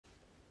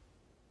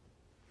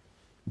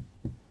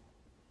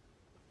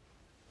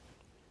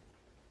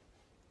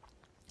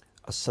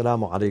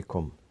السلام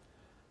عليكم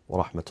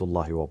ورحمة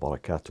الله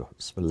وبركاته.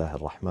 بسم الله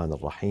الرحمن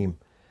الرحيم.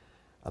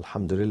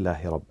 الحمد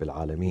لله رب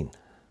العالمين،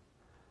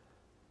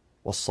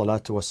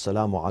 والصلاة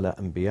والسلام على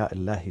أنبياء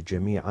الله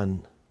جميعا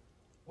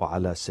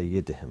وعلى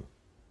سيدهم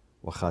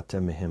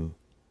وخاتمهم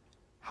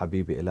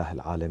حبيب إله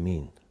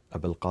العالمين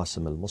أبي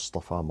القاسم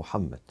المصطفى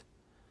محمد،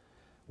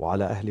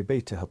 وعلى أهل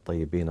بيته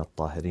الطيبين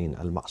الطاهرين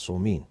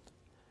المعصومين،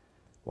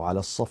 وعلى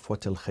الصفوة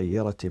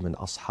الخيرة من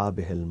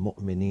أصحابه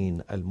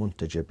المؤمنين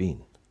المنتجبين،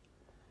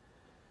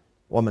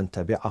 ومن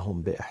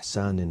تبعهم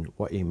بإحسان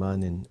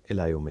وإيمان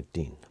إلى يوم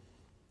الدين.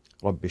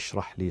 رب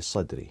اشرح لي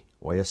صدري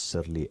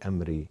ويسر لي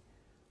أمري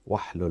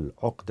واحلل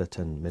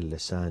عقدة من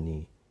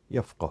لساني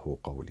يفقه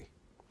قولي.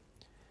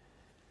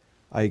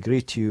 I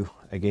greet you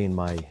again,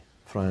 my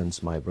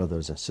friends, my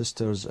brothers and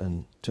sisters,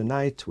 and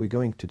tonight we're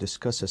going to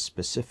discuss a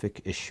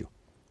specific issue,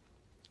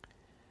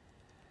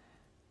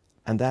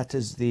 and that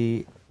is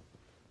the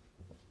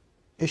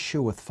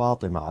issue with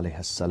Fatima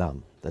alayhi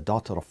salam, the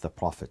daughter of the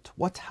Prophet.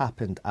 What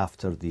happened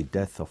after the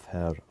death of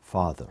her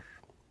father?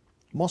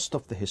 Most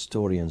of the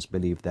historians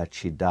believe that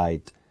she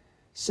died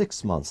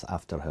 6 months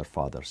after her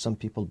father. Some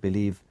people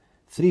believe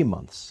 3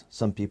 months.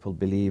 Some people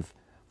believe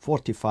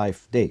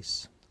 45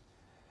 days.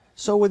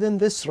 So within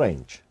this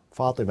range,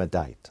 Fatima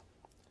died.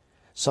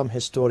 Some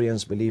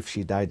historians believe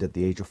she died at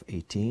the age of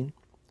 18.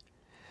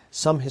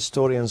 Some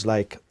historians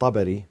like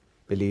Tabari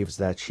believes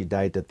that she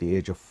died at the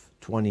age of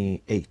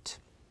 28.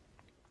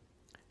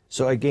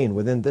 So again,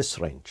 within this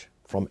range,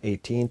 from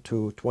 18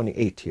 to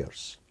 28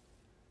 years.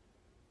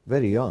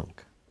 Very young.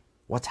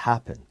 What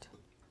happened?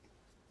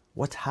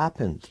 What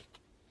happened?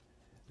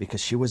 Because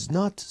she was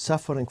not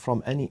suffering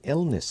from any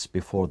illness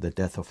before the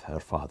death of her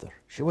father.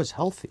 She was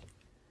healthy.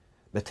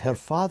 But her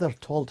father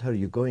told her,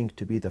 "You're going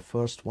to be the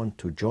first one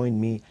to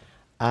join me,"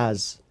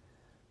 as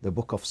the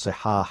book of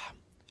Sihah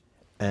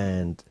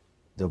and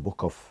the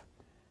book of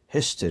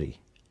history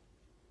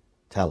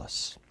tell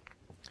us.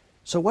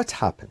 So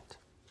what happened?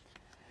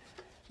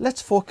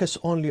 Let's focus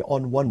only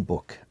on one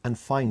book and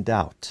find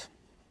out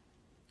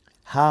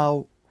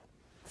how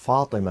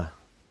Fatima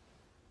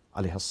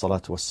alayhi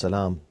salatu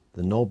wassalam,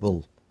 the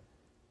noble,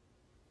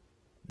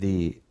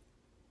 the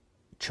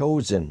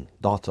chosen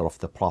daughter of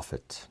the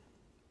Prophet,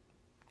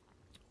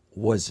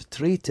 was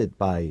treated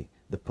by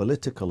the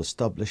political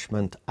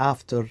establishment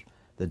after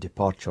the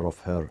departure of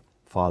her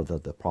father,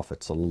 the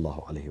Prophet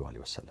sallallahu alaihi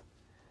wasallam.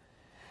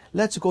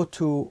 Let's go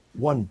to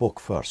one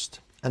book first,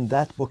 and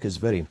that book is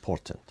very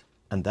important,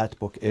 and that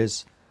book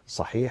is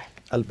Sahih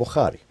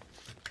al-Bukhari,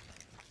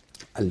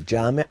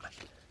 al-Jami'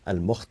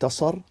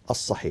 al-Mukhtasar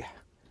al-Sahih,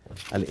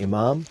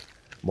 al-Imam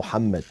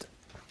Muhammad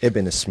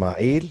ibn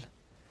Ismail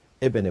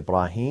ibn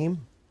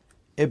Ibrahim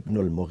ibn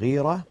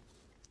al-Mughira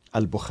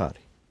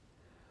al-Bukhari,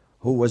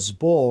 who was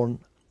born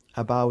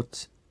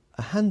about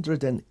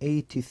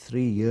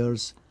 183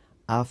 years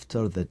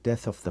after the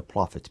death of the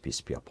Prophet,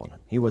 peace be upon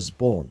him. He was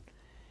born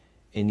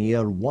in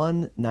year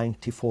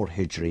 194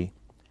 Hijri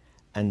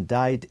and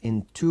died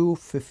in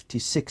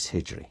 256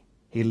 Hijri.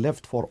 He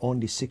lived for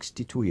only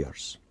 62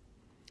 years.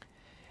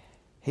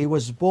 He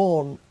was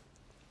born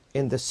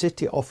in the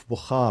city of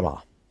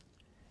Bukhara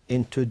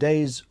in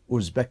today's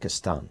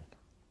Uzbekistan,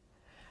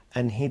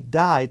 and he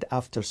died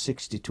after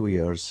 62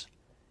 years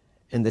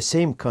in the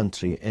same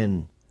country,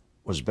 in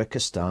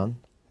Uzbekistan,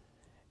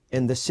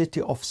 in the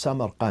city of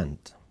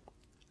Samarkand,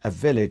 a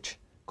village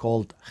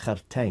called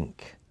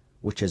Khartank,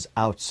 which is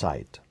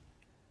outside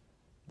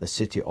the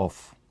city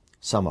of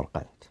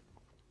Samarkand.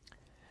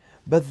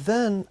 But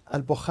then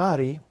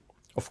al-Bukhari,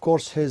 of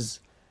course, his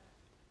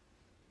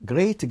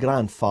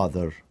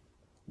great-grandfather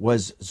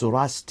was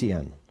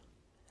Zoroastrian,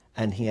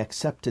 and he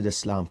accepted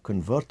Islam,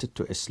 converted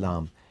to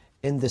Islam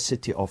in the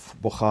city of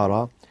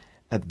Bukhara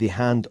at the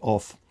hand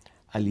of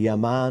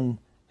Al-Yaman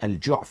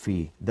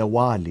al-Ju'fi, the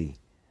Wali,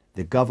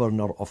 the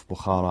governor of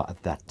Bukhara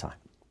at that time.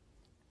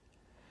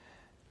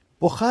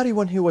 Bukhari,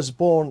 when he was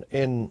born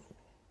in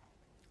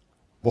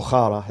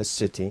Bukhara, his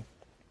city,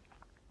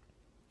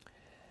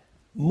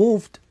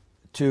 moved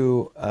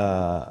to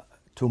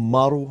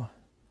Maru,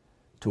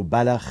 to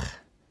Balakh,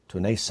 to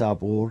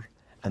Naysabur,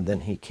 and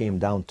then he came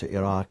down to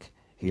Iraq.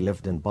 He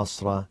lived in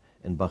Basra,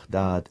 in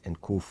Baghdad, in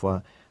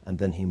Kufa, and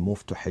then he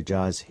moved to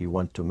Hijaz. He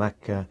went to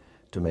Mecca,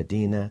 to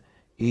Medina,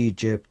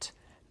 Egypt,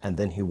 and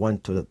then he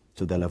went to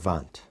the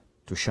Levant,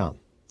 to Sham.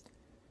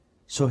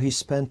 So he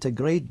spent a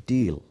great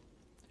deal.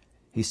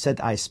 He said,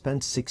 "I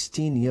spent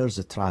 16 years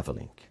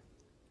traveling."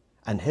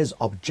 And his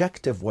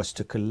objective was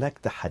to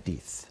collect the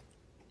hadith.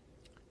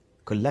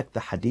 Collect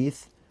the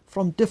hadith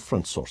from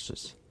different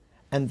sources.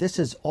 And this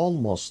is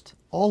almost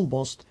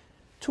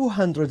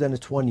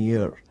 220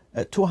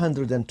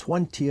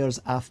 years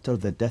after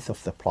the death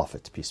of the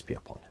Prophet, peace be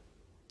upon him.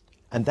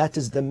 And that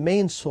is the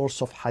main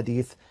source of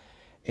hadith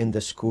in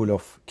the school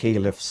of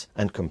Caliphs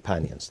and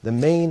companions. The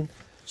main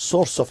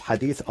source of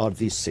hadith are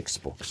these 6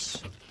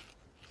 books.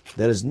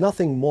 There is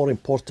nothing more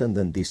important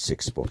than these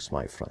 6 books,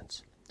 my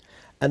friends.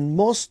 And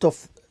most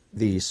of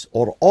these,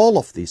 or all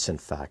of these in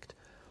fact,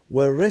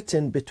 were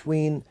written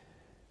between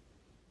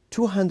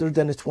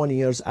 220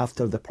 years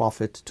after the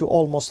Prophet to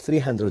almost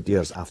 300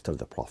 years after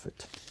the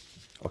Prophet.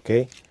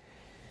 Okay?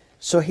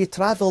 So he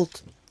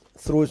traveled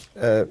through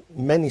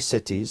many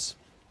cities,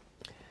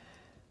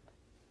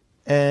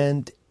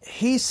 and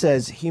he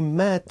says he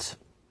met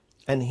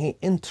and he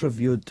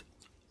interviewed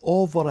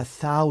over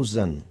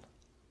 1,000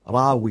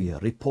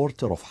 rawi,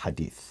 reporter of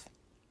hadith,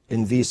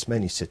 in these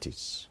many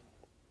cities.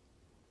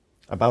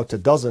 About a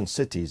dozen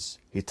cities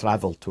he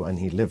traveled to and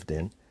he lived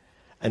in,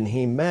 and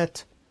he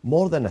met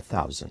more than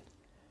 1,000.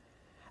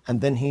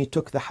 And then he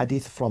took the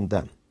hadith from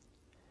them.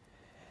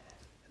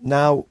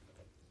 Now,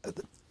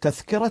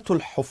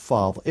 Tazkiratul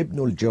Huffaz, Ibn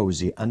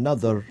al-Jawzi,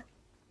 another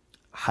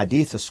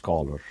hadith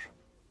scholar,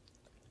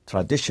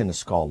 tradition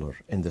scholar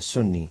in the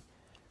Sunni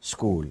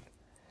school,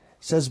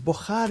 says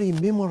Bukhari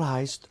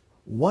memorized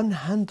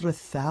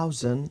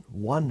 100,000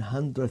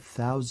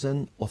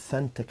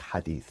 authentic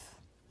hadith.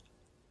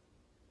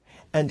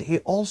 And he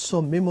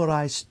also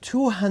memorized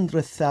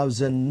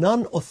 200,000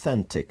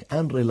 non-authentic,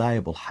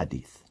 unreliable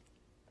hadith.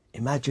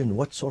 Imagine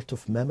what sort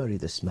of memory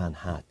this man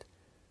had,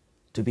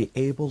 to be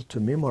able to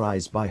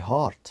memorize by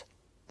heart.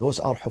 Those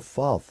are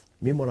huffaz,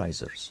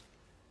 memorizers.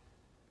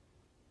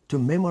 To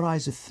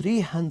memorize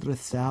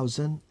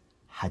 300,000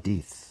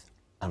 hadith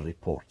and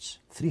reports,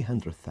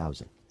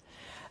 300,000.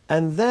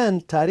 And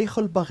then Tarikh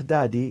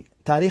al-Baghdadi,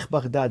 Tarikh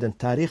Baghdad and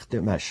Tarikh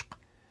Dimashq,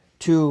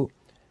 two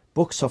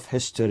books of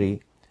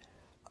history,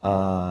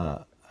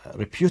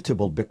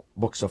 reputable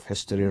books of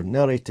history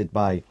narrated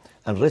by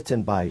and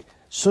written by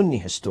Sunni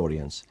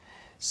historians,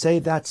 say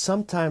that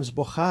sometimes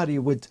Bukhari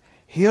would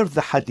hear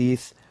the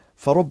hadith,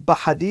 فَرُبَّ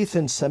حَدِيثٍ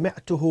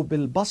سَمِعْتُهُ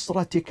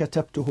بِالْبَصْرَةِ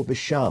كَتَبْتُهُ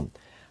بِالشَّامِ.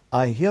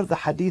 I hear the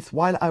hadith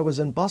while I was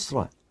in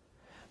Basra,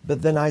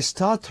 but then I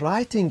start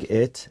writing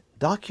it,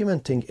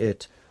 documenting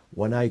it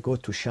when I go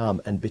to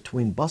Sham. And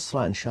between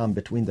Basra and Sham,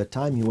 between the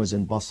time he was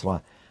in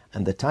Basra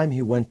and the time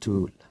he went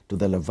to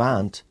the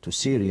Levant, to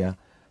Syria,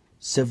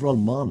 several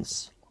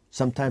months,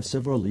 sometimes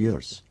several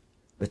years.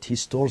 But he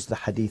stores the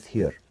hadith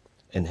here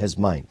in his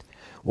mind.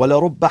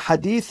 وَلَرُبَّ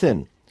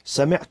حَدِيثٍ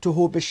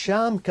سَمِعْتُهُ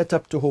بِالشَّامِ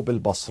كَتَبْتُهُ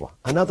بِالْبَصْرَةِ.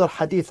 Another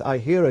hadith, I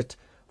hear it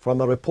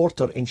from a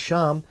reporter in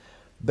Sham,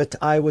 but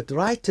I would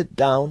write it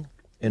down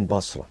in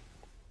Basra.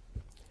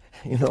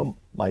 You know,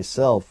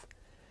 myself,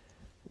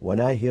 when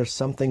I hear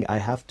something, I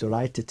have to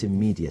write it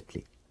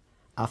immediately.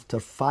 After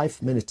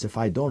 5 minutes, if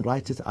I don't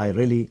write it, I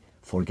really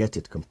forget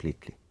it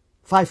completely.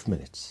 5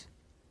 minutes.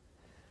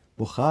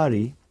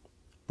 Bukhari,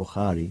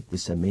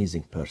 this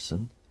amazing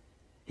person,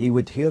 he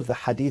would hear the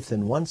hadith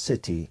in one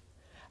city,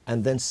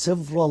 and then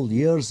several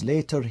years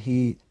later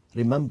he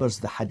remembers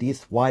the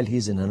hadith while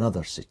he's in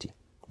another city.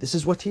 This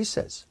is what he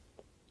says.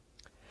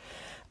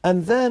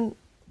 And then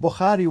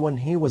Bukhari, when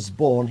he was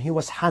born, he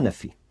was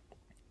Hanafi,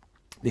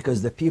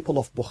 because the people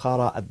of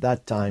Bukhara at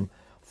that time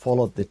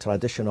followed the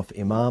tradition of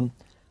Imam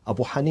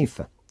Abu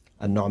Hanifa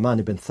and Nu'man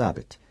ibn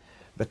Thabit.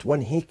 But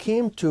when he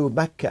came to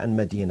Mecca and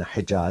Medina,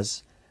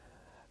 Hijaz,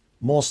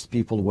 most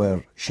people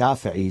were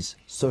Shafi'is,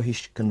 so he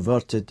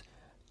converted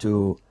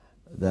to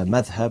the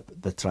madhab,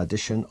 the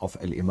tradition of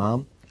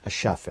Al-Imam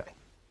Al-Shafi'i.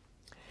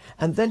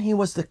 And then he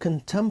was the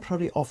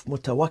contemporary of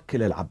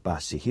Mutawakkil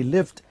al-Abbasi. He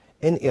lived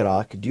in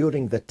Iraq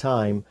during the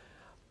time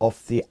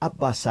of the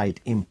Abbasid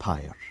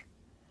Empire.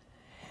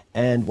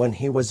 And when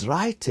he was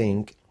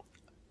writing,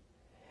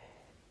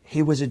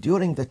 he was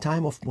during the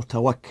time of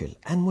Mutawakkil.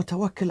 And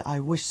Mutawakkil, I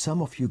wish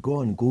some of you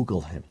go and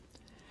Google him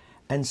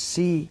and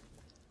see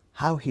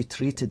how he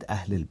treated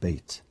Ahlul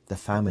Bayt, the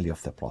family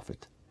of the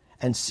Prophet,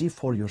 and see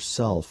for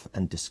yourself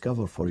and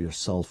discover for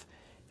yourself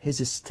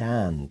his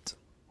stand,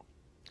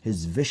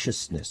 his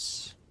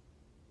viciousness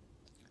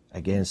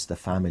against the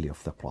family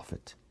of the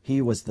Prophet.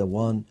 He was the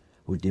one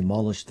who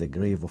demolished the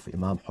grave of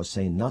Imam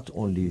Hussein not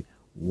only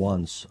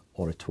once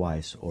or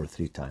twice or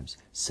 3 times,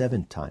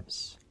 7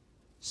 times.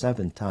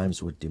 7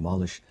 times would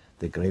demolish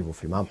the grave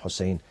of Imam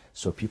Hussein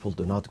so people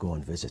do not go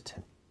and visit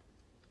him.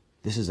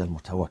 This is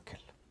Al-Mutawakkil,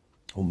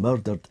 who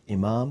murdered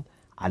Imam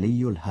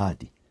Ali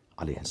al-Hadi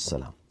alayhi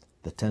salam,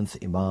 the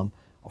 10th Imam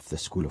of the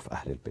school of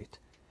Ahlul Bayt.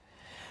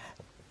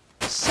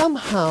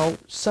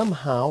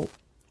 Somehow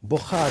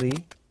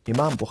Bukhari,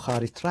 Imam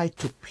Bukhari, tried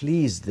to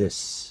please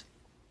this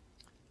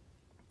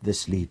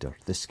leader,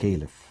 this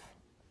Caliph,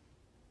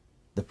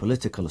 the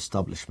political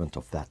establishment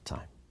of that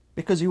time,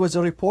 because he was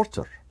a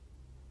reporter.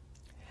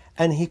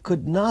 And he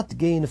could not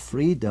gain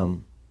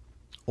freedom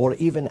or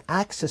even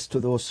access to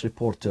those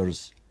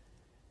reporters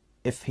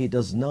if he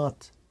does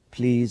not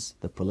please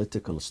the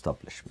political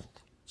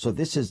establishment. So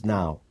this is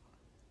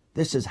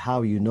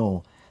how you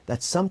know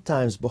that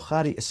sometimes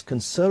Bukhari is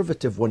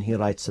conservative when he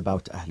writes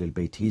about Ahlul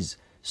Bayt. He's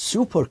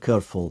super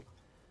careful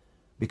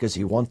because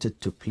he wanted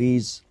to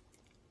please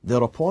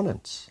their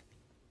opponents.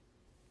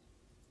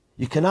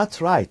 You cannot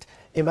write.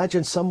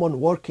 Imagine someone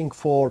working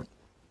for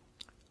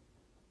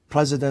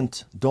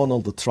President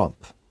Donald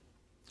Trump,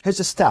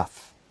 his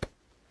staff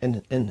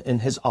in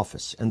his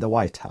office in the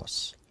White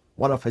House,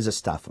 one of his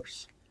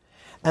staffers.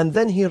 And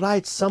then he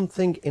writes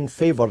something in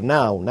favor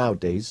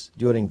nowadays,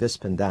 during this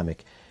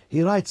pandemic,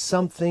 he writes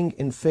something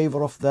in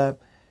favor of the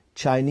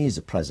Chinese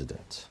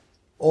president.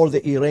 or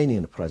the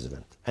Iranian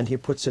president, and he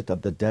puts it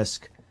at the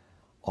desk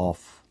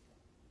of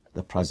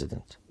the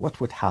president, what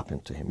would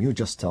happen to him? You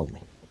just tell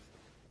me.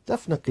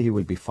 Definitely he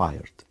will be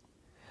fired.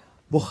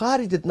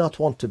 Bukhari did not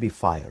want to be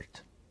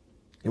fired.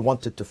 He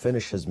wanted to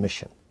finish his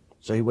mission.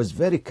 So he was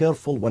very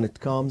careful when it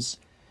comes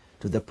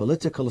to the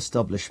political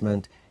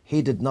establishment.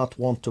 He did not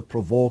want to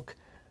provoke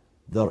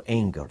their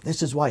anger.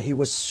 This is why he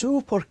was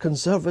super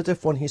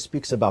conservative when he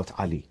speaks about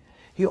Ali.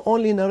 He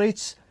only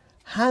narrates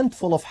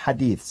handful of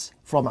hadiths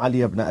from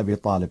Ali ibn Abi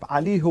Talib.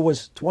 Ali, who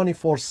was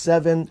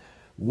 24/7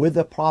 with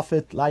the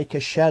Prophet like a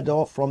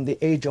shadow from the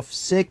age of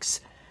 6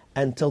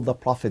 until the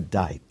Prophet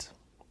died.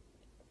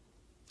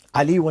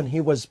 Ali, when he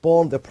was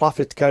born, the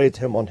Prophet carried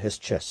him on his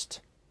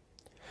chest.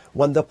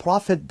 When the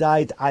Prophet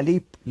died, Ali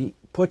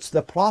puts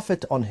the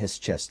Prophet on his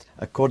chest,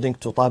 according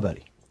to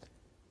Tabari.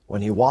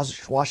 When he was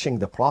washing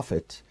the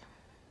Prophet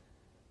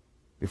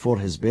before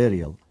his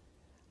burial,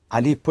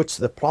 Ali puts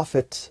the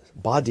Prophet's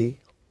body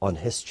on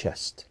his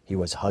chest. He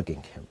was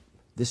hugging him.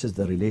 This is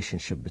the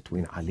relationship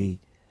between Ali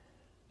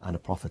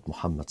and Prophet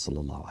Muhammad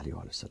sallallahu alaihi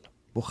wasallam.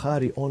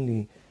 Bukhari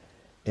only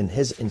in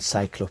his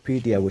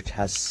encyclopedia, which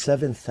has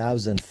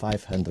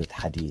 7,500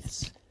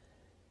 hadiths,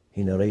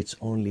 he narrates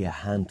only a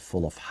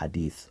handful of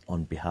hadith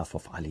on behalf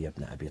of Ali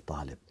ibn Abi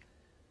Talib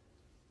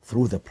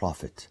through the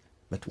Prophet.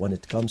 But when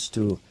it comes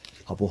to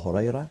Abu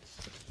Huraira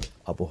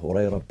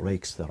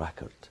breaks the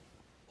record.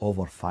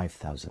 Over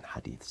 5,000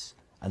 hadiths.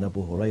 And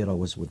Abu Huraira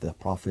was with the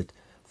Prophet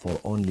for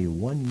only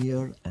 1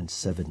 year and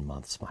 7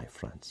 months, my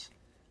friends.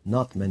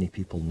 Not many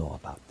people know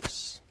about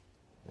this.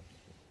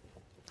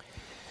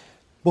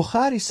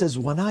 Bukhari says,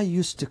 when I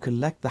used to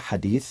collect the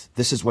hadith,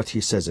 this is what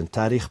he says in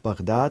Tarikh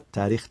Baghdad,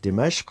 Tarikh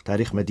Dimashq,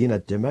 Tarikh Medina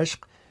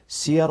Dimashq,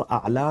 Siyar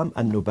A'lam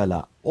and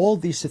Nubala. All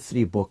these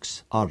 3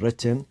 books are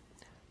written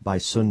by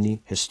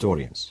Sunni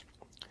historians.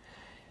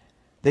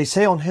 They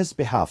say on his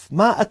behalf,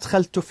 ما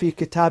أدخلت في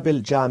كتاب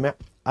الجامع,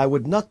 I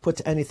would not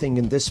put anything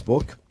in this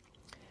book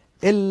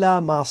إلا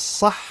ما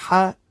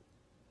صح,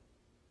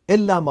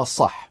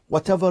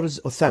 whatever is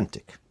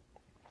authentic.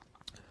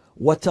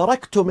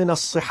 وتركت من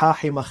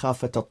الصحاح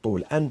مخافة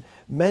الطول. And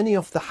many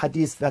of the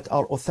hadiths that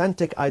are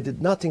authentic, I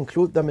did not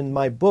include them in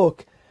my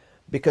book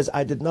because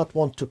I did not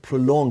want to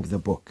prolong the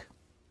book.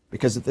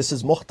 Because this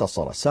is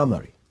mukhtasar,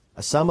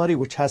 a summary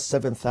which has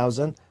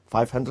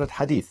 7,500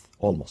 hadith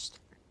almost.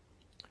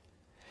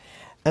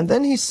 And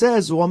then he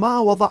says, وما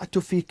وضعت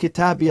في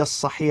كتابي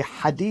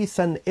الصحيح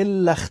حديثا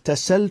إلا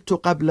اغتسلت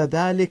قبل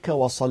ذلك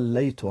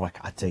وصليت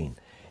ركعتين.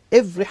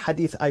 Every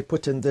hadith I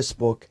put in this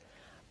book,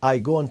 I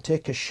go and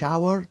take a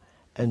shower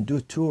and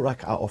do 2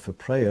 rak'ah of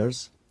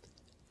prayers,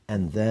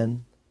 and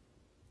then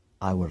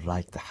I will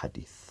write the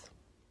hadith.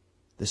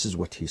 This is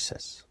what he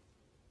says.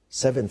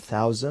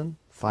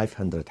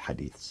 7,500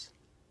 hadiths.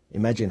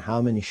 Imagine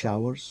how many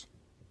showers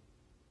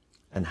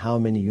and how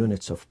many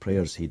units of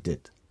prayers he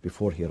did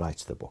before he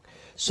writes the book.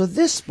 So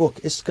this book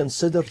is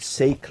considered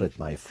sacred,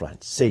 my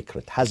friends.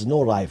 Sacred, has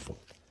no rival.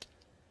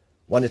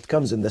 When it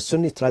comes in the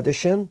Sunni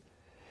tradition,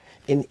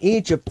 in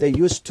Egypt they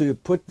used to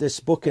put this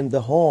book in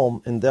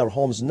their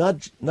homes,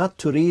 not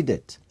to read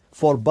it,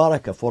 for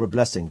barakah, for a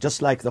blessing,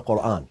 just like the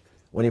Quran.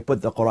 When you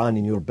put the Quran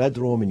in your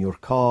bedroom, in your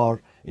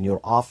car, in your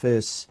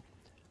office,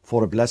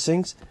 for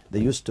blessings,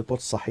 they used to put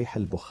Sahih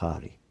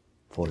al-Bukhari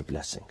for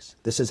blessings.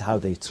 This is how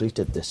they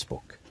treated this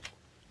book.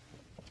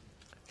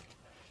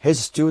 His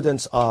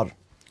students are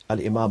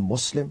Al-Imam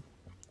Muslim,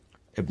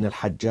 Ibn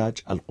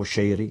al-Hajjaj,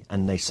 Al-Qushayri,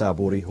 and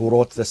Naysaburi, who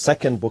wrote the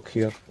second book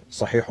here,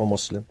 Sahih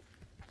Muslim.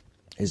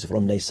 He's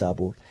from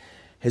Naysabur.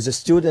 His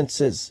student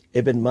is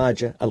Ibn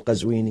Majah,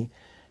 Al-Qazwini.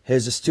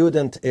 His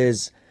student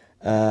is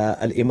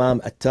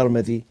Al-Imam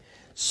At-Tirmidhi.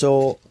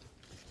 So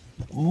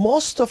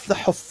most of the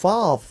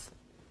Huffaz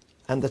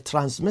and the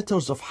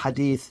transmitters of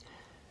hadith,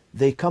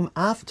 they come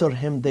after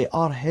him. They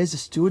are his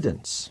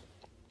students.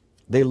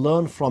 They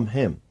learn from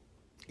him.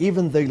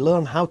 Even they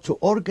learn how to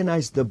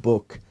organize the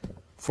book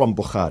from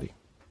Bukhari.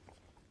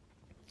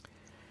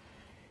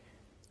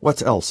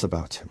 What else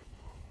about him?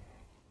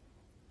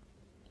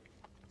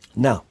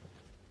 Now,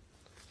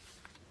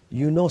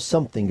 you know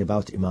something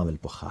about Imam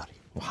al-Bukhari,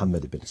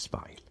 Muhammad ibn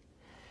Ismail.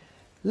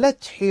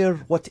 Let's hear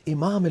what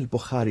Imam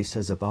al-Bukhari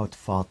says about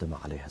Fatima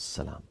alayhi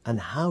salam and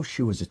how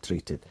she was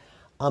treated.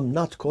 I'm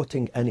not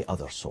quoting any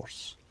other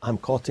source. I'm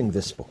quoting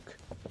this book.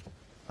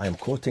 I am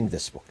quoting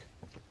this book,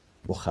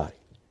 Bukhari.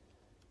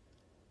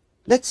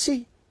 Let's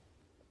see.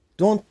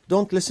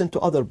 Don't listen to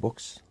other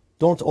books.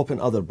 Don't open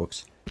other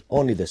books.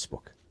 Only this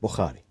book,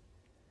 Bukhari.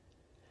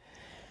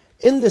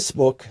 In this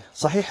book,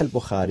 Sahih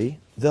al-Bukhari,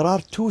 there are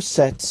 2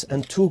 sets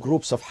and 2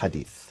 groups of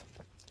hadith.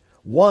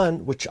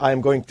 One, which I am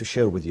going to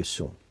share with you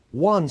soon.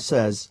 One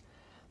says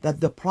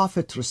that the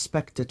Prophet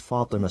respected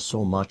Fatima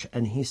so much,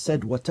 and he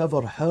said,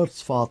 whatever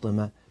hurts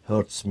Fatima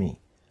hurts me.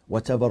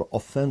 Whatever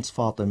offends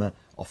Fatima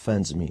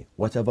offends me.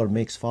 Whatever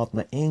makes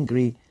Fatima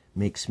angry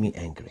makes me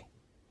angry.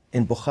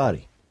 In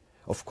Bukhari.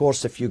 Of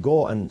course, if you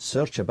go and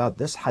search about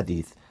this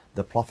hadith,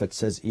 the Prophet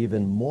says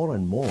even more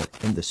and more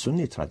in the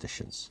Sunni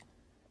traditions.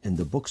 In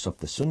the books of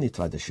the Sunni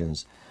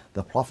traditions,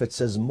 the Prophet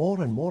says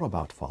more and more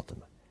about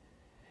Fatima.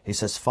 He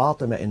says,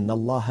 Fatima, inna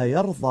Allah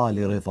yarda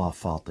li rida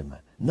Fatima.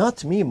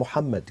 Not me,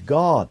 Muhammad.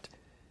 God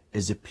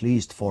is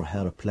pleased for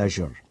her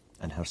pleasure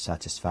and her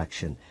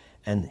satisfaction.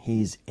 And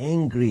He's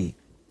angry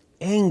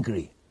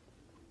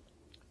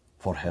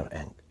for her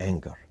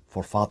anger,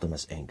 for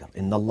Fatima's anger.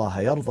 Inna Allah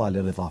yarda li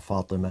rida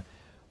Fatima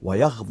wa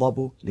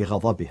yaghdabu li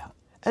ghadabiha.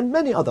 And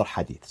many other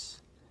hadiths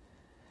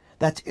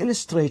that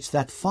illustrates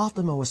that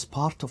Fatima was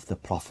part of the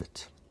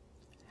Prophet.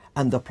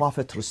 And the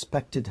Prophet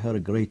respected her a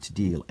great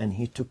deal, and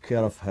he took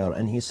care of her,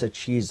 and he said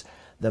she's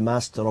the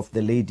master of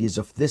the ladies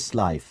of this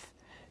life.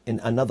 In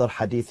another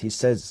hadith he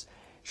says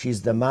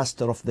she's the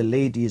master of the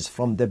ladies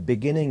from the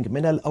beginning,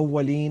 min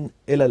al-awwaleen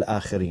ila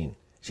al-akhirin.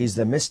 She's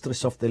the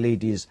mistress of the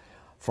ladies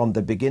from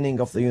the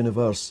beginning of the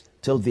universe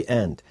till the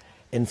end.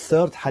 In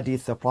third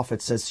hadith the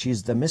Prophet says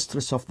she's the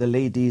mistress of the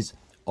ladies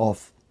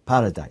of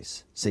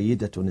paradise,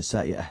 Sayyidatu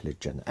Nisa'i Ahl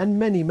Jannah, and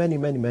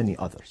many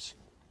others.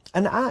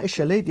 And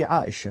Aisha, Lady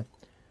Aisha,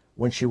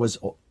 when she was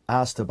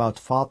asked about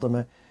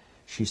Fatima,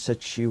 she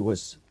said she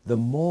was the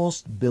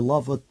most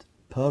beloved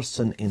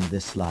person in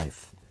this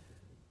life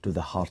to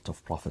the heart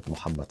of Prophet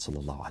Muhammad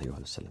sallallahu alaihi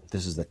wasallam.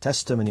 This is the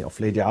testimony of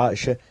Lady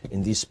Aisha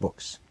in these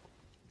books.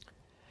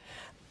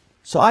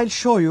 So I'll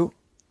show you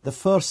the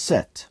first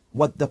set,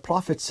 what the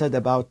Prophet said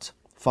about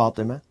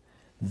Fatima.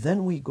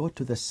 Then we go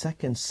to the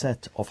second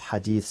set of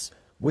hadiths,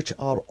 which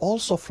are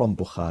also from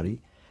Bukhari,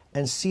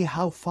 and see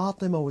how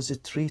Fatima was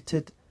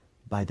treated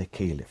by the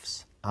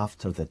Caliphs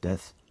after the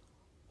death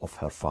of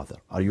her father.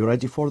 Are you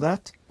ready for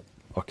that?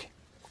 Okay.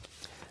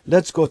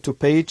 Let's go to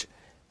page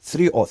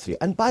 303.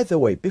 And by the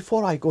way,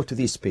 before I go to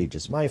these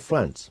pages, my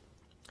friends,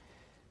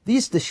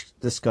 these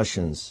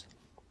discussions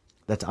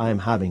that I am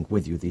having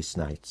with you these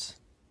nights,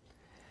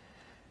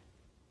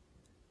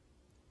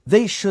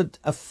 they should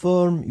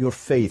affirm your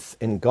faith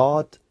in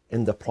God,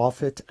 in the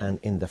Prophet, and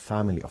in the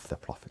family of the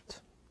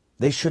Prophet.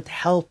 They should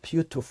help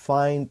you to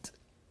find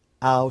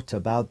out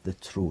about the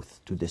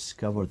truth, to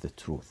discover the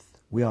truth.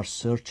 We are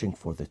searching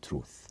for the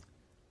truth.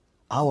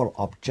 Our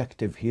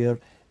objective here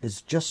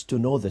is just to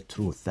know the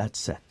truth.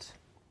 That's it.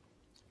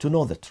 To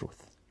know the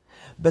truth.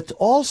 But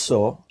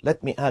also,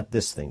 let me add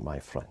this thing, my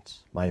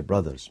friends, my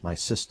brothers, my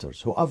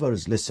sisters, whoever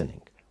is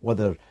listening,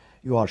 whether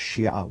you are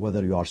Shia,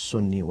 whether you are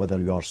Sunni, whether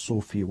you are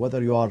Sufi,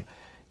 whether you are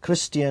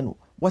Christian,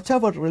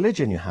 whatever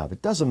religion you have,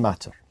 it doesn't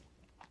matter.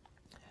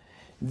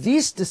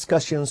 These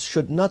discussions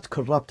should not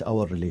corrupt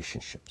our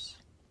relationships.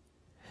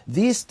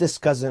 These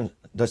discussions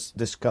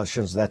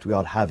that we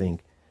are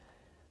having,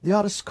 they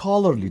are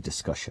scholarly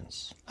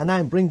discussions, and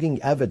I'm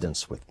bringing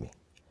evidence with me,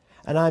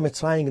 and I'm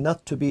trying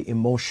not to be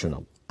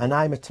emotional, and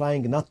I'm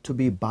trying not to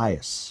be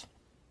biased,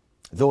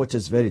 though it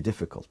is very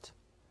difficult.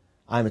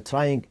 I'm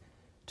trying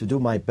to do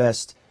my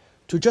best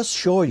to just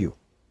show you,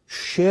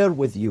 share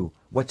with you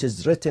what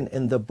is written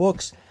in the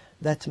books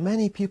that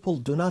many people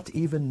do not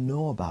even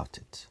know about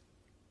it.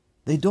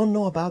 They don't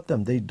know about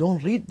them. They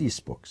don't read these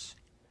books.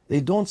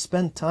 They don't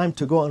spend time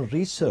to go and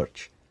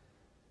research.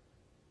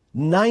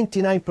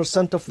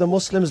 99% of the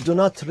Muslims do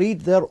not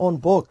read their own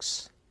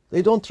books.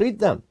 They don't read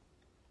them.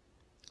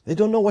 They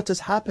don't know what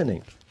is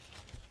happening.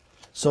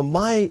 So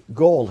my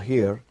goal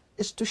here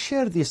is to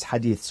share these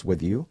hadiths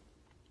with you,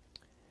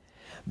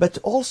 but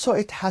also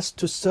it has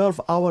to serve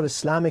our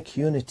Islamic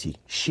unity.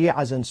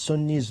 Shias and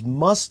Sunnis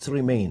must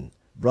remain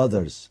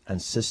brothers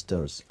and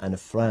sisters and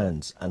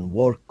friends and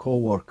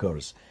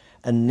co-workers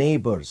and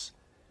neighbors.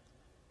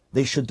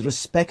 They should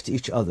respect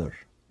each other.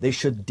 They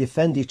should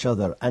defend each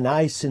other. And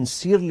I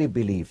sincerely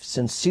believe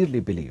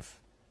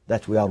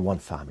that we are one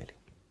family.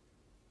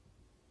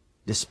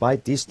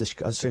 Despite these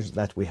discussions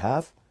that we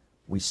have,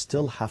 we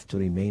still have to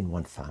remain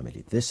one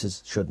family.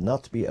 This should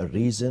not be a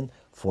reason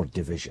for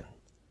division.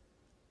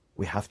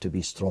 We have to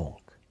be strong.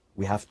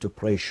 We have to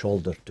pray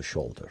shoulder to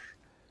shoulder,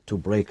 to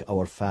break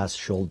our fast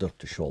shoulder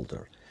to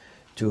shoulder,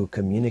 to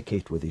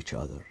communicate with each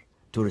other,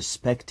 to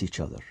respect each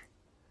other.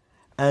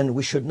 And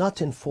we should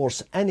not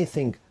enforce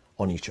anything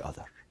on each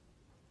other.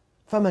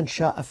 فَمَنْ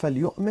شَاءَ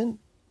فَلْيُؤْمِنْ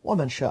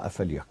وَمَنْ شَاءَ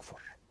فَلْيَكْفُرْ.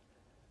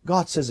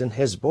 God says in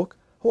His book,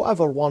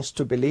 whoever wants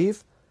to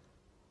believe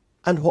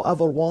and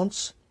whoever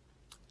wants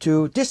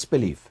to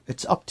disbelieve,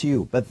 it's up to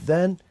you. But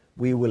then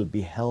we will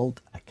be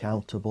held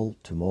accountable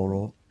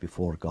tomorrow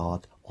before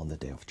God on the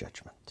day of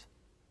judgment.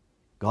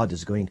 God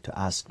is going to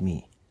ask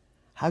me,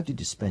 how did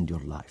you spend your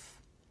life?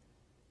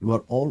 You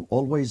were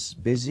always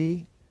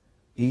busy,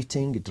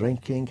 eating,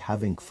 drinking,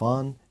 having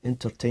fun,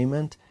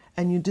 entertainment,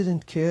 and you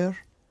didn't care?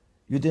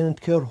 You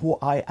didn't care who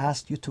I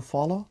asked you to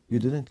follow? You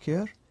didn't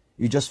care?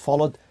 You just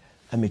followed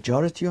a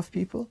majority of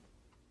people?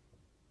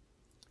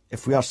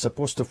 If we are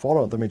supposed to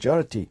follow the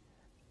majority,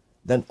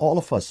 then all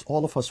of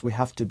us, we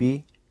have to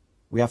be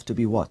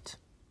what?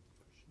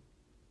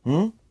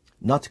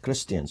 Not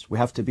Christians. We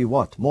have to be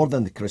what? More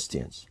than the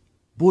Christians.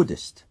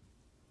 Buddhist.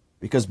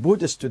 Because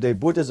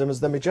Buddhism is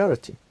the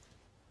majority.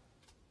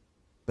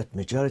 But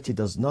majority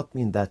does not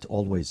mean that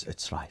always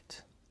it's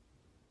right.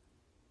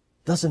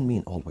 Doesn't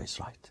mean always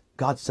right.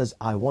 God says,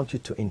 I want you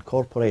to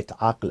incorporate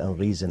aql and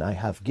reason. I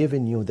have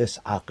given you this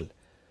aql.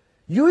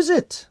 Use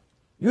it.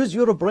 Use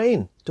your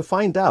brain to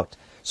find out.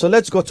 So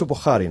let's go to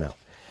Bukhari now.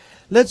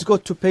 Let's go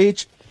to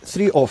page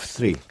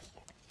 303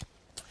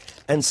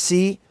 and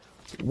see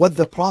what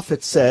the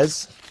Prophet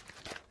says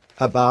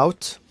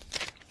about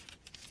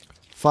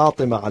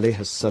Fatima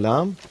alayhi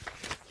salam.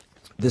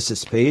 This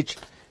is page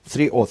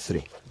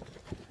 303.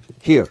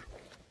 Here.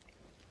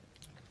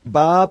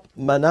 باب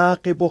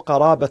مناقب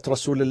قرابة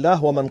رسول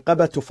الله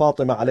ومنقبة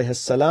فاطمة عليه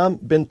السلام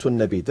بنت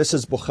النبي. This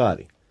is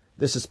Bukhari.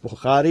 This is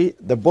Bukhari.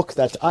 The book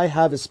that I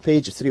have is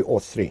page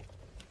 303.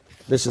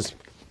 This is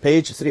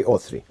page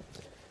 303.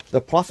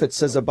 The Prophet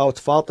says about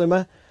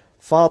Fatima,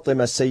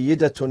 Fatima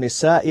سيدة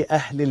نساء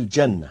أهل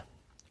الجنة.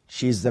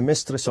 She is the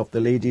mistress of the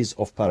ladies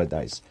of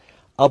paradise.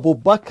 Abu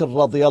Bakr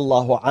رضي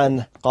الله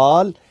عنه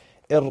قال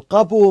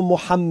ارقبوا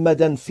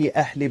محمدا في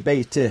أهل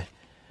بيته.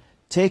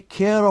 Take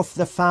care of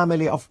the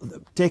family of,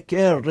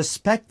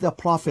 respect the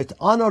Prophet,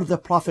 honor the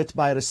Prophet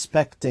by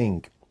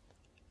respecting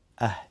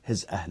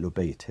his Ahlul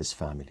Bayt, his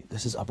family.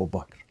 This is Abu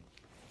Bakr.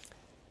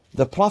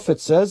 The Prophet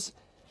says,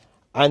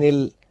 عن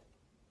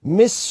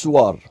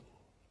المسور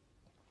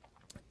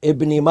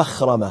ابن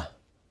مخرمة,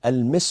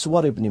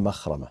 المسور ابن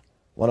مخرمة,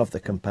 one of the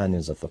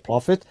companions of the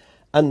Prophet,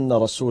 أن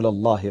رسول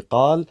الله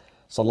قال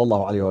صلى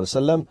الله عليه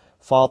وسلم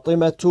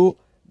فاطمة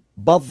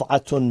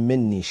بضعة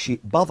مني.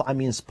 بضعة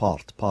means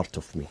part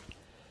of me.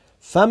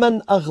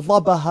 فمن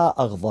أغضبها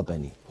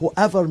أغضبني.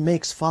 Whoever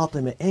makes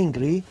Fatima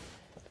angry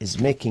is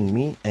making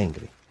me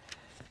angry.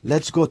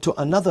 Let's go to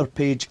another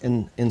page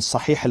in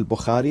Sahih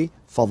al-Bukhari,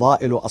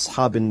 فضائل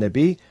أصحاب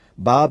النبي,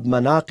 باب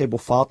مناقب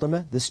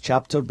Fatima. This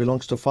chapter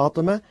belongs to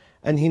Fatima,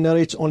 and he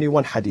narrates only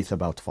one hadith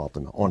about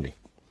Fatima, only.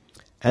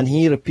 And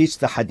he repeats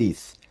the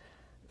hadith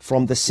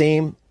from the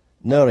same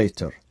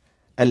narrator.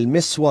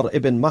 المسور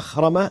ابن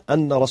مخرمة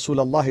أن رسول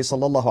الله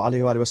صلى الله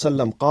عليه وآله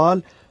وسلم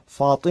قال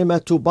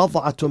فاطمة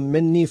بضعة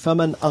مني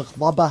فمن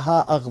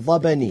أغضبها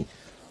أغضبني.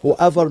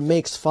 Whoever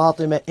makes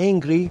Fatima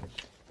angry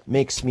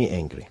makes me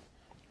angry.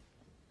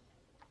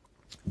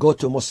 Go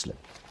to Muslim.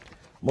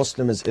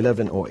 Muslim is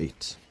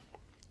 1108.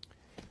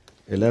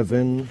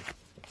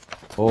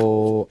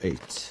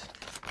 1108.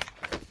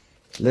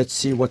 Let's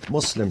see what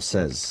Muslim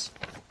says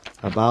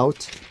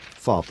about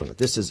Fatima.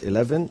 This is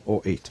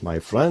 1108, my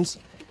friends.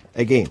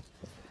 Again,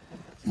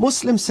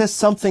 Muslim says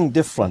something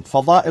different.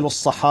 فضائل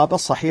الصحابة,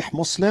 صحيح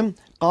مسلم,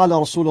 قال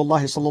رسول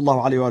الله صلى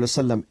الله عليه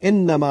وسلم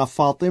إنما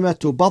فاطمة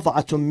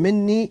بضعة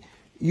مني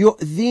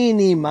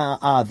يؤذيني ما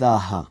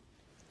آذاها.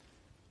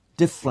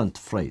 Different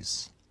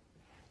phrase.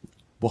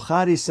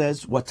 Bukhari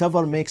says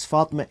whatever makes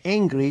Fatima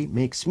angry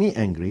makes me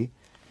angry.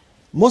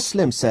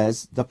 Muslim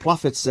says the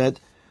Prophet said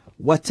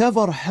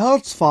whatever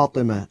hurts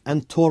Fatima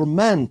and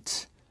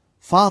torments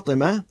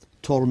Fatima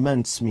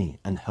torments me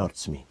and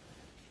hurts me.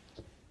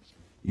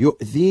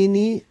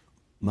 يؤذيني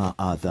ما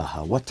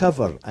آذاها.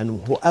 Whatever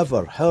and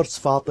whoever hurts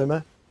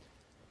Fatima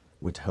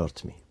would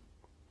hurt me.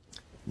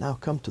 Now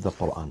come to the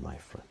Quran, my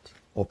friend.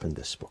 Open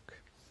this book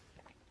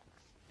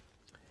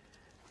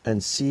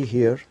and see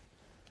here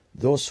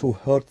those who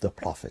hurt the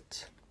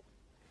Prophet.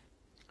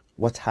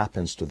 What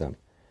happens to them?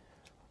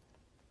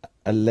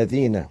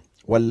 الذين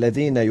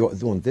والذين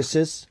يؤذون. This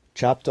is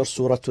chapter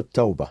Surah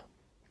At-Tawbah,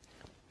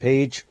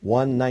 page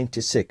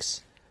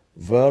 196,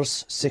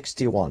 verse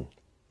 61.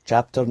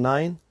 Chapter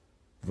 9,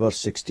 verse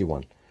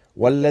 61.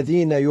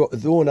 وَالَّذِينَ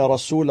يُؤْذُونَ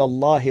رَسُولَ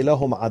اللَّهِ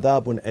لَهُمْ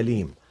عَذَابٌ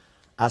أَلِيمٌ.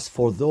 As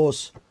for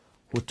those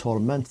who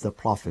torment the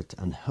Prophet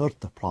and hurt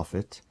the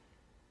Prophet,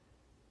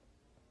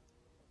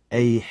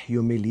 a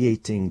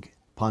humiliating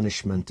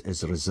punishment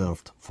is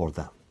reserved for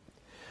them.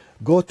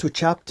 Go to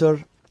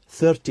chapter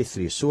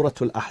 33, Surah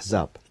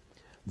Al-Ahzab,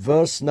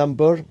 verse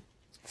number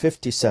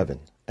 57,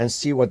 and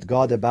see what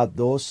God about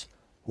those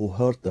who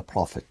hurt the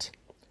Prophet.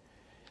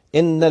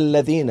 إِنَّ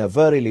الَّذِينَ,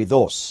 verily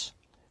those,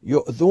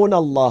 يُؤْذُونَ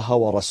اللَّهَ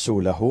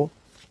وَرَسُولَهُ,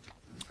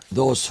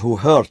 those who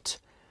hurt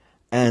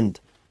and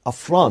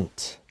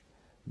affront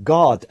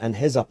God and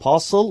His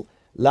Apostle,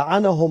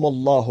 لَعَنَهُمُ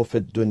اللَّهُ فِي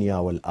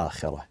الدُّنْيَا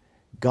وَالْآخِرَةِ.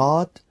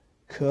 God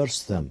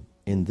cursed them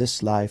in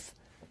this life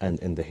and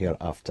in the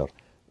hereafter.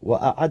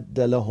 وَأَعَدَّ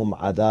لَهُمْ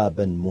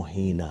عَذَابًا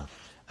مُهِينًا.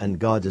 And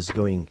God is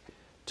going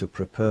to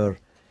prepare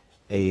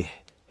a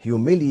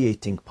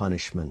humiliating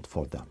punishment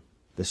for them.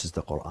 This is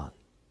the Quran.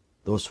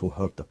 Those who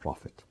hurt the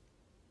Prophet.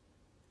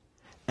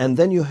 And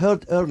then you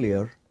heard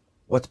earlier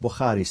what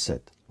Bukhari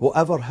said.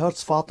 Whoever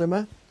hurts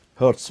Fatima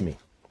hurts me.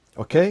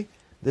 Okay?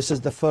 This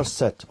is the first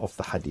set of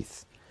the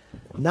hadith.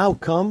 Now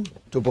come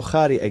to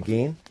Bukhari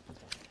again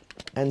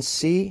and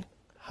see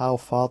how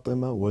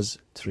Fatima was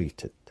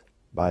treated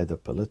by the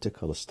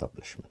political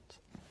establishment.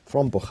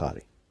 From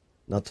Bukhari,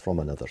 not from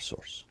another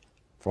source.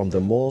 From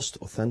the most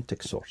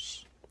authentic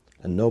source.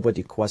 And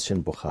nobody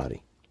questioned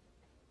Bukhari.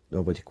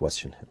 Nobody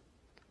questioned him.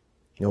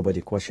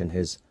 Nobody questioned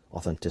his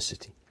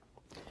authenticity.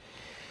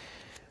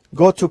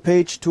 Go to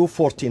page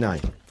 249.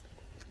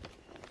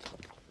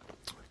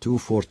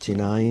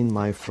 249,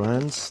 my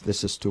friends.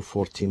 This is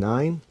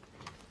 249.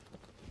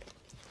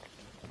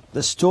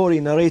 The story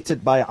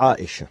narrated by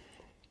Aisha.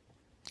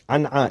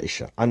 An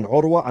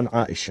Urwa, an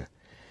Aisha.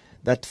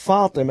 That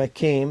Fatima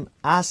came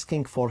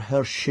asking for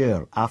her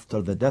share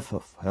after the death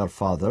of her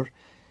father,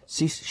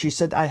 She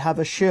said, I have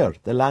a share,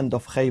 the land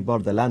of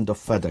Khaybar, the land of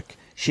Fadak.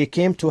 She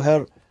came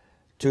to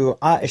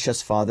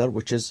Aisha's father,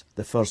 which is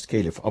the first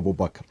Caliph, Abu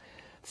Bakr.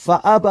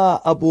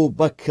 فأبى أبو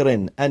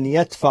بكر أن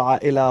يدفع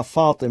إلى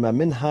فاطمة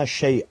منها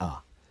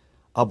شيئا.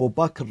 Abu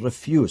Bakr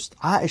refused.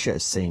 Aisha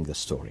is saying the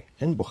story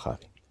in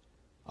Bukhari.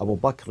 Abu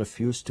Bakr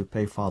refused to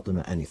pay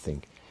Fatima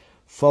anything.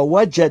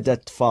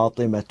 فوجدت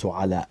فاطمة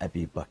على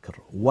أبي بكر.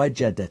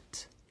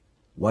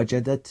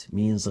 وجدت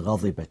means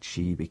غضبت.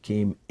 She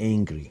became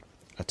angry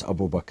at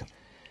Abu Bakr.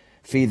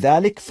 في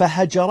ذلك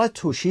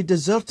فهجرته. She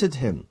deserted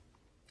him.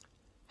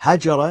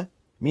 هجر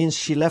means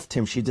she left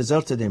him, she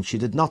deserted him, she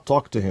did not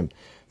talk to him.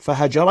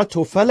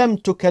 فهجرته فلم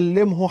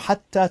تكلمه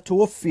حتى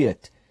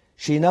توفيت.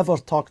 She never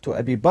talked to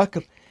Abu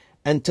Bakr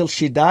until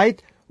she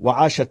died.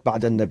 وعاشت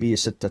بعد النبي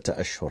 6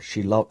 أشهر.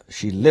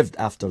 She lived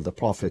after the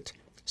Prophet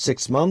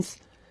 6 months.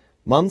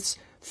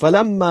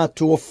 فلما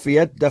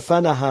توفيت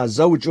دفنها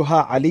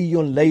زوجها علي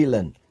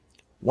ليلا.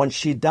 When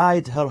she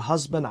died, her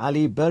husband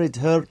Ali buried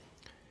her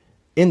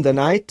in the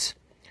night.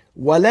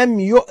 ولم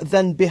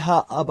يؤذن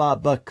بها أبا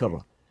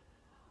بكر.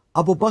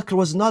 Abu Bakr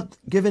was not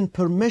given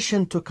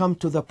permission to come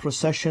to the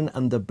procession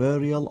and the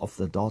burial of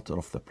the daughter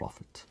of the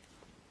Prophet.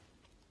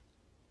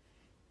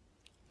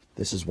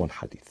 This is one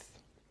hadith.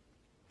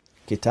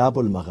 Kitab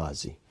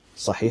al-Maghazi,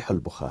 Sahih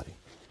al-Bukhari.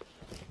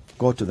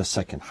 Go to the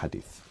second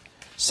hadith.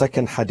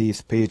 Second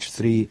hadith, page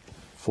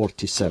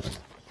 347.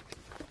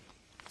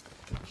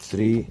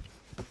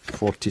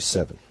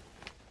 347.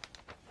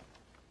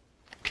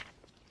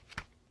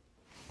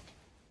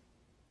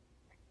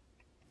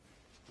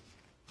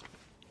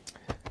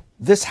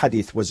 This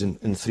hadith was in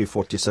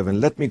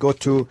 347. Let me go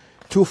to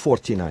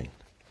 249.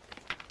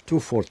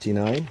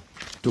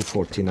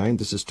 249.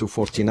 This is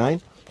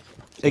 249.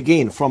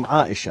 Again from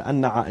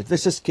Aisha.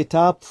 This is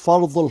Kitab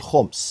Fard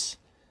al-Khums.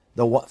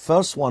 The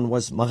first one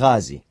was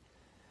Maghazi,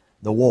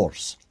 the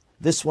wars.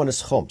 This one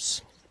is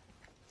Khums.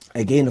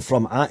 Again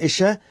from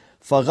Aisha.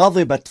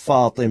 فغضبت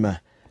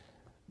فاطمة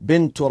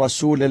بنت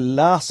رسول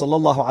الله صلى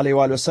الله عليه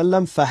وآله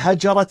وسلم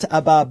فهجرت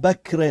أبا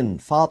بكر.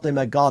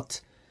 Fatima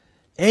got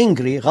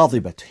angry.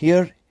 غضبت.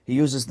 Here he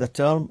uses the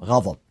term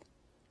غضب.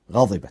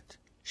 غضبت.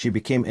 She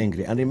became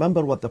angry. And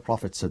remember what the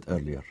Prophet said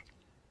earlier.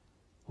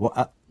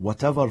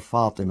 Whatever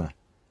Fatima,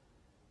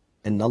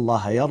 إن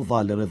الله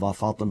يرضى لرضا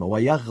فاطمة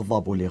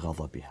ويغضب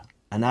لغضبها.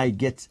 And I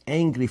get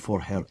angry for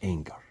her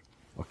anger.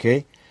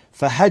 Okay?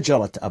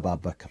 فهجرت أبا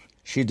بكر.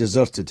 She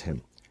deserted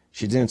him.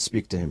 She didn't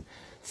speak to him.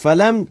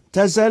 فلم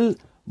تزل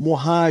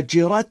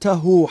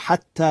مهاجرته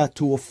حتى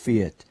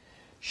توفيت.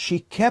 She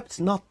kept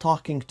not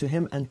talking to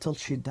him until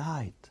she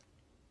died.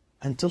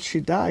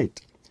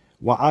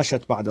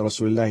 وعاشت بعد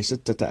رسول الله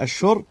 6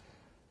 أشهر.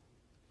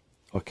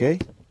 Okay?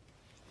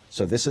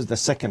 So this is the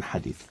second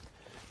hadith.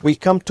 We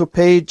come to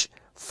page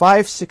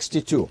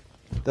 562.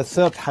 The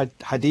third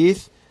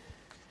hadith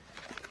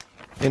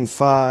in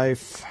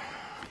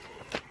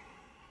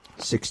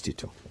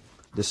 562.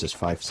 This is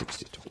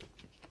 562.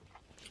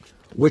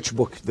 Which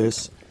book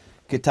this?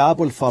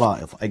 كتاب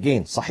الفرائض.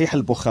 Again, صحيح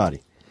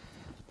البخاري.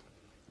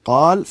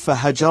 قال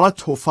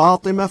فهجرته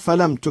فاطمة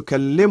فلم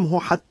تكلمه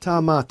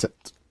حتى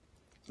ماتت.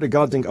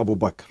 Regarding Abu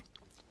Bakr.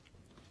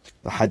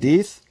 The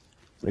hadith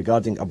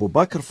regarding Abu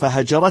Bakr.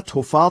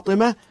 فهجرته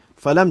فاطمة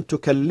فلم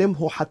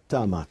تكلمه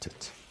حتى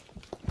ماتت.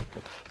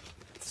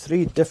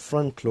 3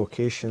 different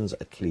locations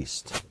at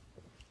least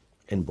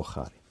in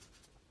Bukhari.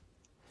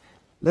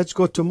 Let's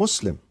go to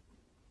Muslim.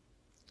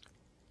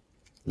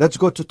 Let's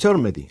go to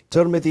Tirmidhi.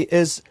 Tirmidhi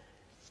is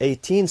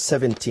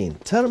 1817.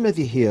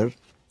 Tirmidhi here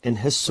in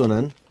his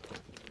Sunan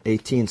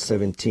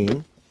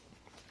 1817.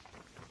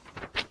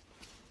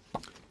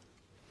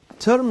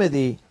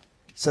 Tirmidhi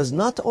says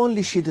not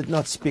only she did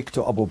not speak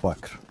to Abu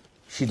Bakr,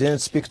 she didn't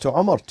speak to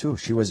Umar too.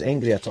 She was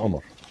angry at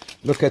Umar.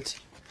 Look at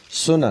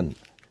Sunan,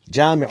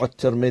 Jami'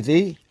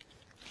 al-Tirmidhi,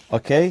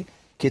 okay,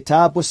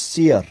 Kitab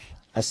al-Siyar,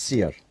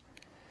 السير.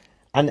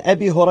 عن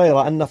أبي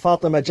هريرة أن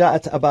فاطمة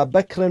جاءت أبا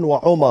بكر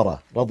وعمر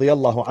رضي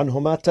الله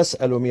عنهما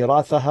تسأل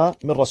ميراثها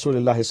من رسول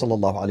الله صلى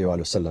الله عليه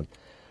وآله وسلم.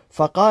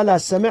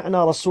 فقال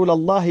سمعنا رسول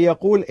الله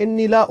يقول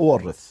إني لا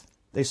أورث.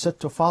 They said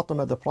to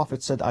Fatima, the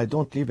Prophet said, I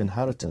don't leave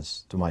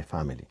inheritance to my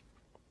family.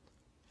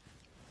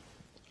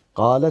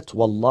 قالت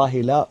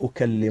والله لا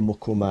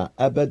أكلمكما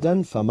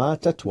أبدا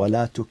فماتت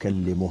ولا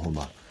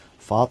تكلمهما.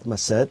 Fatima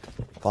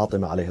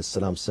عليه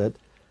السلام said,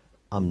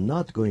 I'm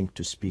not going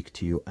to speak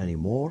to you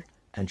anymore.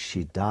 And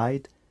she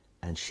died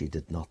and she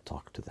did not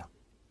talk to them.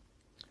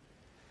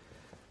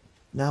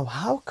 Now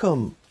how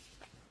come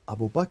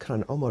Abu Bakr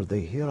and Umar,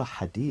 they hear a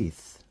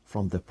hadith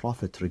from the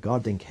Prophet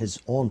regarding his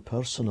own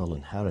personal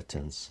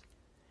inheritance,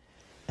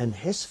 and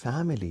his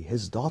family,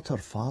 his daughter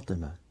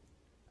Fatima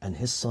and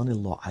his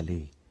son-in-law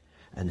Ali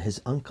and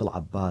his uncle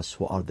Abbas,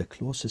 who are the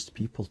closest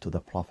people to the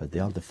Prophet, they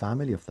are the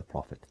family of the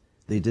Prophet,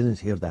 they didn't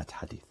hear that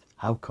hadith?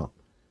 How come?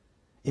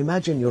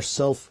 Imagine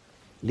yourself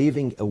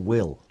leaving a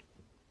will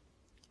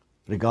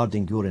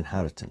regarding your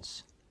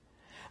inheritance,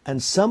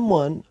 and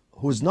someone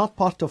who's not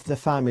part of the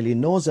family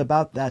knows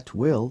about that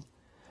will,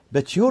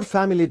 but your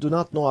family do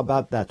not know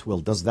about that will.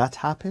 Does that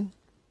happen?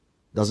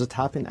 Does it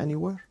happen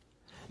anywhere?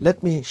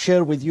 Let me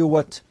share with you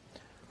what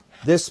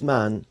this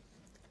man,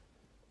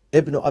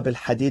 Ibn Abi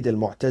al-Hadid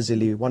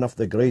al-Mu'tazili, one of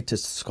the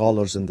greatest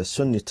scholars in the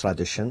Sunni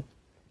tradition,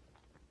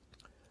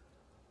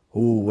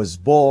 who was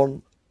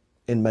born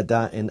in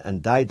Madain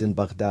and died in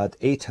Baghdad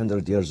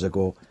 800 years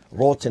ago,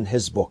 wrote in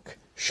his book,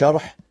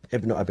 Sharh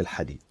Ibn Abi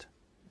al-Hadid.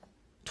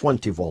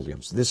 20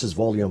 volumes. This is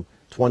volume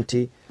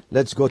 20.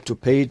 Let's go to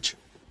page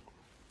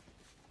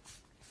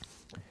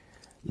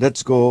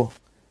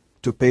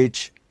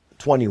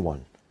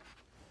 21.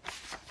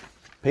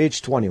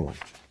 Page 21.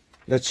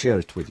 Let's share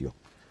it with you.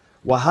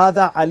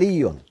 وهذا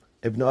علي,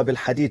 Ibn Abi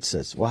al-Hadid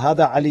says,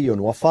 وهذا علي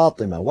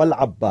وفاطمة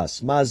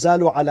والعباس ما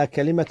زالوا على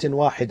كلمة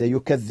واحدة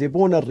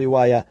يكذبون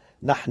الرواية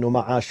نحن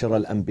معاشر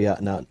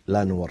الأنبياء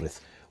لا نورث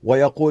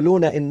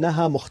ويقولون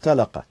إنها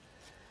مختلقة.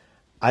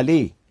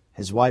 Ali,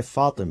 his wife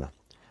Fatima,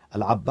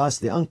 Al-Abbas,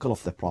 the uncle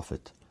of the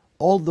Prophet,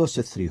 all those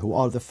three who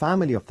are the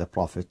family of the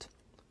Prophet,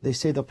 they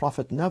say the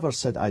Prophet never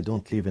said, I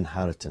don't leave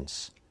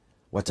inheritance.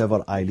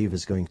 Whatever I leave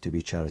is going to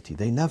be charity.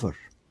 They never.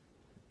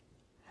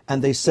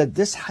 And they said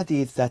this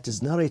hadith that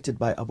is narrated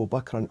by Abu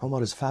Bakr and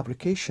Umar is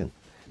fabrication.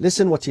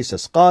 Listen what he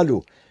says.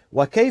 قالوا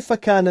وكيف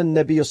كان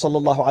النبي صلى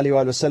الله عليه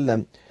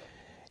وسلم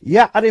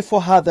يعرف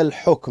هذا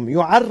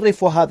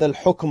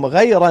الحكم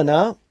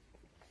غيرنا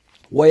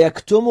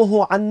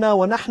ويكتمه عنا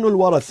ونحن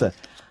الورثة.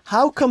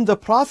 How come the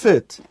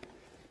Prophet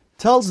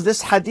tells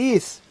this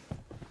hadith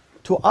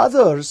to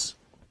others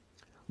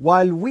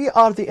while we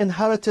are the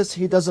inheritors?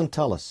 He doesn't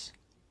tell us.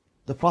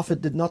 The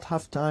Prophet did not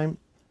have time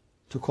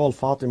to call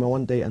Fatima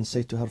one day and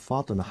say to her,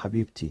 Fatima,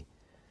 Habibti,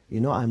 you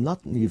know, I'm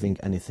not leaving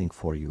anything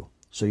for you.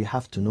 So you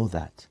have to know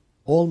that.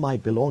 All my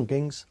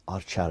belongings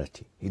are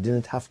charity. He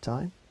didn't have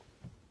time.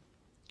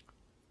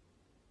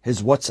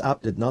 His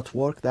WhatsApp did not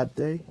work that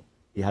day.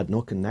 He had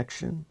no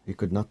connection. He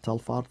could not tell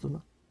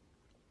Fatima.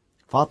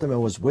 Fatima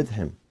was with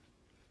him.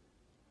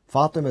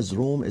 Fatima's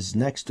room is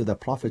next to the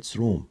Prophet's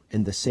room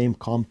in the same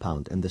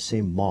compound, in the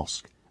same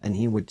mosque. And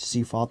he would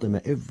see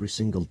Fatima every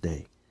single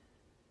day.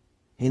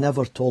 He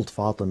never told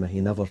Fatima, he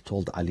never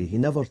told Ali, he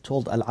never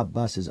told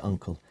Al-Abbas, his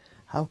uncle.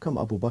 How come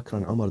Abu Bakr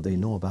and Umar, they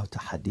know about a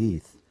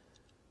hadith?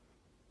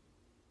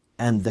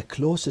 And the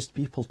closest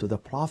people to the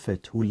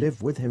Prophet who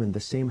live with him in the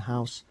same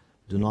house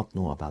do not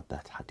know about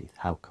that hadith.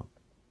 How come?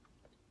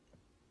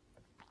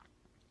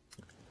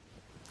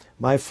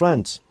 My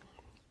friends,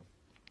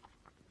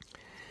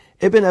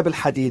 Ibn Abi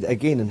al-Hadid,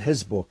 again in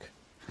his book,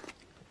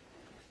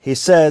 he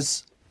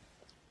says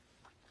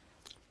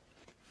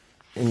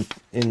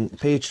in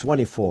page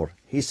 24,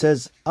 he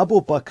says, Abu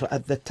Bakr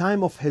at the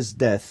time of his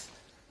death,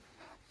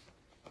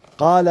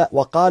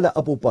 وقال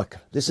أبو بكر,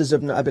 this is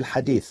Ibn Abi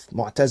al-Hadith,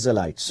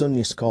 Mu'tazilite,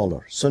 Sunni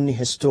scholar, Sunni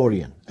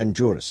historian and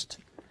jurist.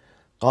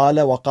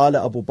 وقال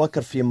أبو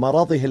بكر في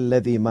مرضه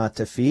الذي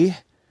مات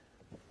فيه,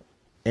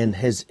 in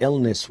his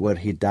illness where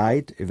he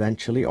died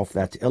eventually of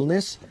that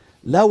illness,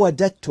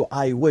 لوددت,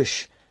 I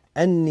wish,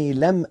 أني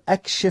لم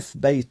أكشف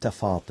بيت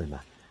فاطمة.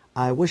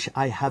 I wish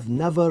I have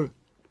never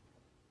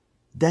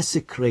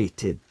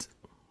desecrated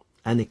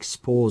and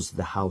exposed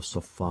the house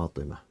of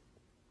Fatima,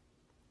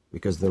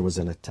 because there was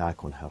an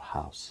attack on her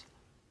house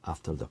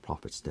after the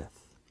Prophet's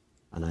death.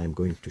 And I am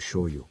going to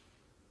show you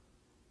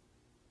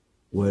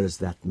where is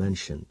that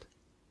mentioned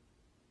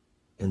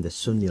in the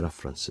Sunni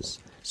references.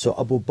 So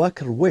Abu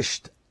Bakr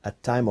wished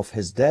at time of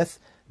his death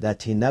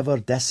that he never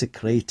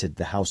desecrated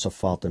the house of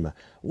Fatima.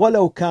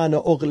 ولو كان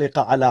أغلق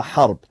على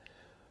حرب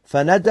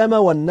فندم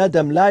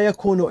والندم لا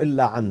يكون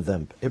إلا عن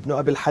ذنب. Ibn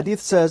Abi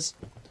al-Hadith says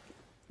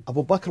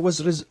Abu Bakr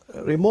was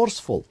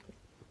remorseful,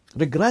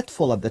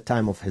 regretful at the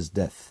time of his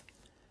death,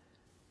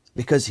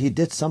 because he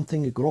did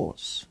something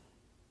gross,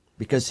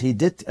 because he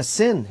did a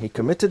sin, he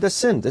committed a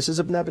sin. This is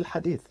Ibn Abi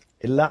al-Hadith.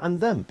 إلا عن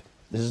ذنب.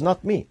 This is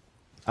not me.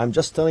 I'm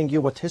just telling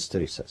you what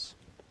history says.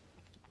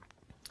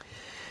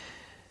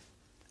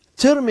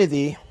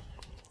 Tirmidhi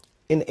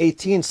in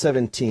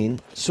 1817,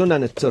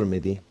 Sunan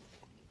al-Tirmidhi,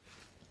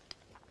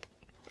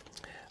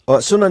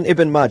 Sunan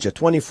Ibn Majah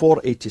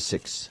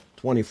 2486.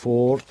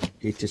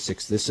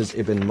 2486. This is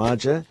Ibn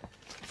Majah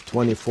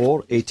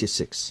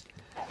 2486.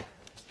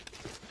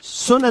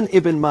 Sunan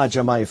Ibn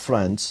Majah, my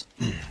friends,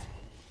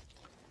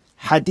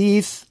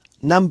 hadith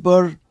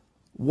number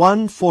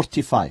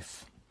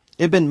 145.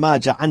 Ibn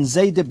Majah عن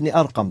زيد بن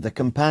أرقم, the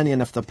companion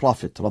of the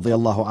Prophet رضي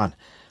الله عنه,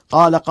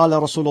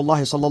 قال رسول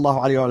الله صلى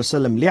الله عليه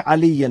وسلم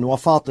لعلي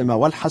وفاطمة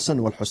والحسن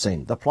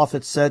والحسين. The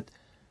Prophet said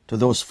to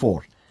those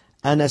four,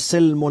 أنا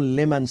سلم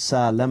لمن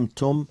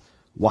سالمتم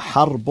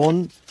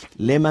وحرب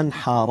لمن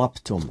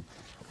حاربتم.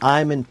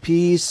 I'm in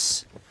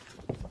peace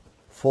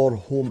for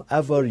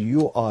whomever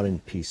you are in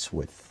peace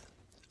with,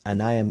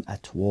 and I am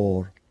at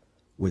war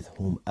with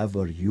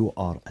whomever you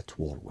are at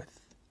war with.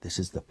 This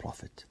is the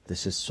Prophet.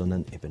 This is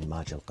Sunan Ibn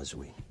Majah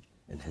Al-Qazwini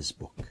in his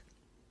book.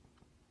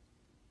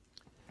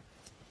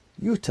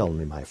 You tell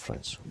me, my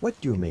friends, what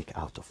do you make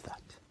out of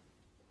that?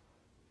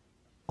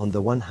 On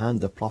the one hand,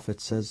 the Prophet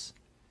says,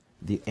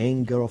 the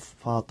anger of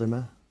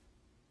Fatima,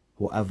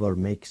 whoever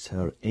makes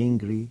her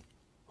angry,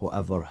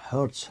 whoever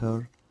hurts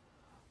her,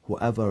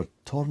 whoever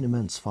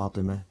torments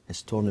Fatima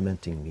is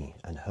tormenting me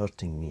and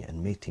hurting me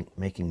and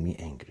making me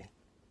angry.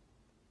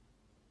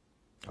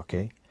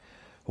 Okay?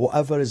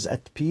 Whoever is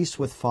at peace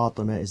with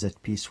Fatima is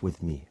at peace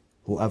with me.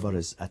 Whoever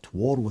is at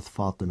war with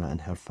Fatima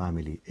and her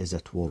family is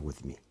at war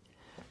with me.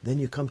 Then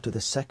you come to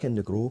the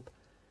second group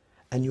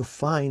and you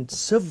find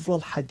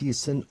several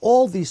hadiths in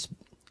all these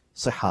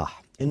sahih,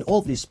 in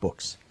all these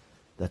books,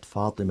 that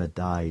Fatima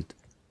died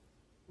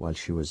while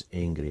she was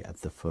angry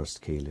at the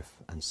first caliph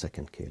and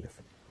second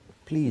caliph.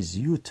 Please,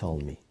 you tell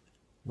me,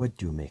 what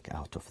do you make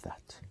out of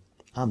that?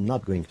 I'm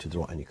not going to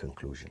draw any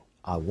conclusion.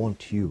 I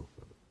want you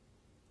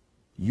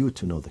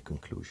to know the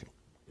conclusion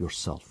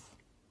yourself.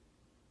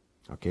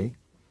 Okay?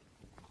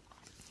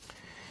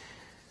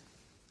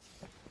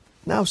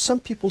 Now, some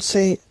people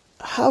say,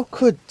 how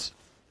could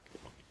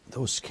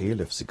those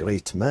caliphs,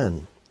 great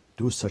men,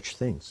 do such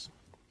things?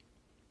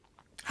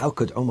 How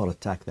could Umar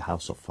attack the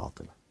house of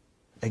Fatima?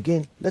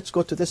 Again, let's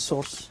go to this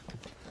source.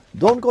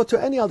 Don't go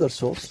to any other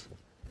source.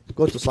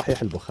 Go to Sahih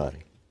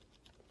al-Bukhari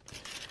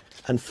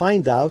and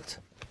find out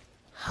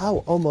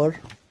how Umar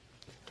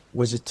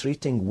was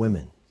treating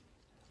women.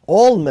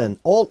 All men,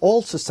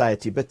 all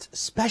society, but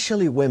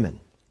especially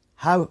women.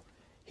 How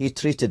he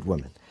treated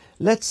women.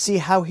 Let's see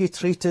how he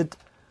treated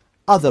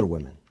other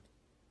women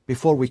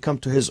before we come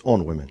to his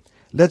own women.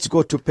 Let's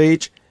go to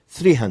page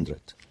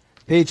 300.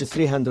 Page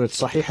 300,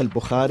 Sahih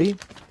al-Bukhari.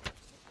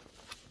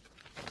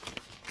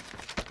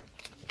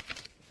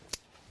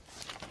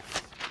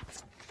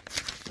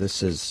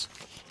 This is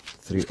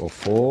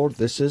 304.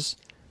 This is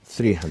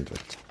 300.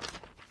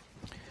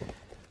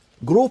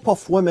 Group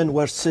of women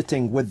were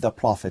sitting with the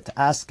Prophet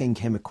asking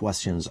him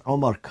questions.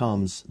 Umar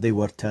comes, they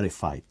were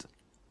terrified.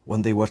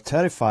 When they were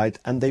terrified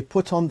and they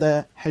put on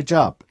the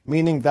hijab,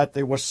 meaning that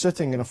they were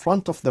sitting in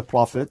front of the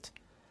Prophet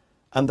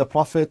and the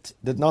Prophet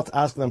did not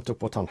ask them to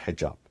put on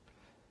hijab.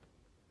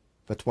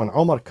 But when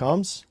Umar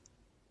comes,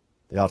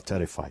 they are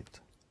terrified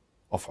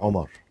of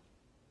Umar.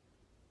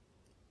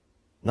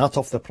 Not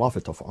of the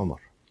Prophet, of Umar.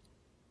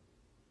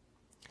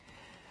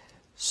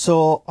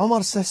 So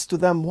Umar says to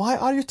them, why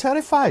are you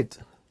terrified?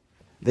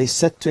 They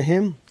said to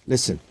him,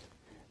 listen,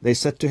 they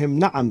said to him,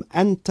 نعم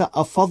أنت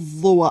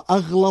أفظ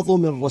وأغلظ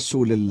من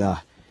رسول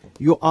الله.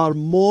 You are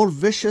more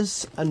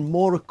vicious and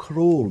more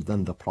cruel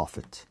than the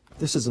Prophet.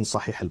 This is in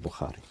Sahih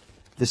al-Bukhari.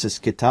 This is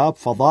Kitab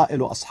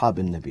Fadailu Ashab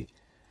al-Nabi.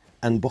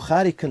 And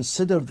Bukhari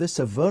considered this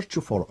a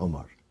virtue for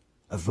Umar.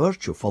 A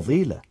virtue,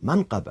 fadila,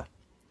 manqaba.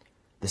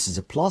 This is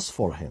a plus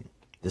for him.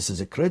 This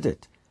is a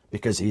credit.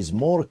 Because he's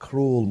more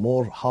cruel,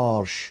 more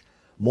harsh,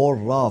 more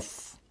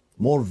rough,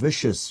 more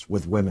vicious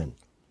with women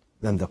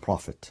than the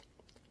Prophet.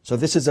 So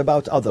this is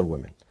about other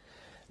women.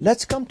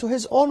 Let's come to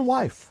his own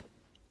wife.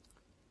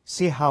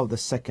 See how the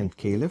second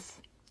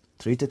caliph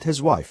treated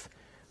his wife.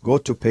 Go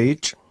to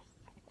page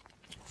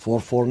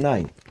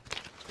 449.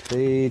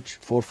 Page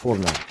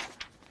 449.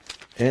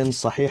 In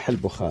Sahih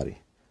al-Bukhari.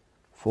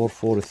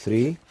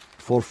 443,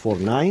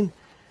 449.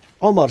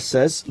 Umar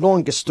says,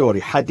 long story,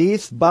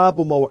 Hadith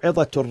Babu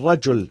Maw'idhatu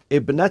al-Rajul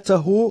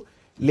ibnatahu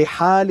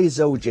lihali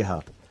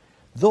zawjiha.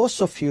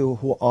 Those of you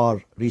who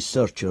are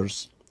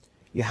researchers,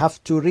 you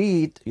have to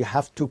read, you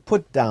have to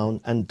put down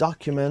and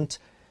document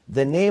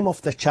the name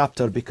of the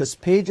chapter because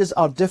pages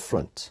are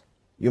different.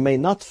 You may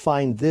not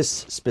find this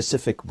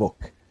specific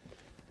book,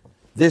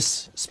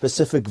 this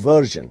specific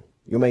version.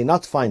 You may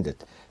not find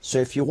it. So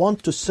if you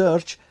want to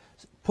search,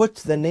 put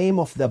the name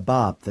of the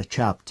bab, the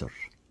chapter.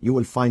 You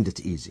will find it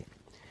easy.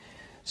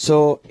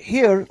 So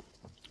here,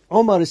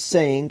 Umar is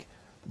saying,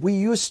 we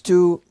used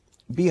to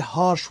be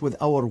harsh with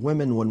our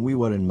women when we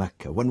were in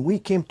Mecca. When we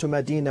came to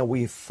Medina,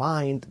 we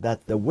find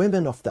that the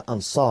women of the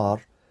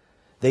Ansar,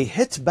 they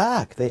hit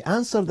back. They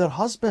answer their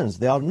husbands.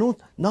 They are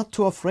not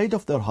too afraid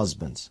of their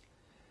husbands.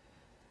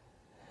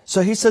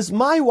 So he says,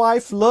 my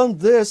wife learned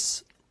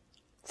this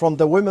from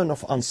the women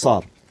of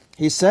Ansar.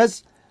 He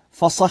says,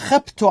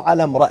 فَصَخَبْتُ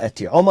عَلَى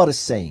امْرَأَتِي. Umar is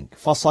saying,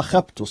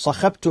 فَصَخَبْتُ.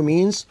 صَخَبْتُ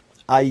means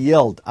I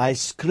yelled, I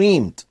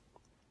screamed.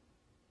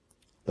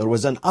 There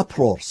was an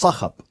uproar,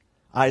 صَخَب.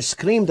 I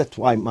screamed at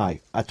my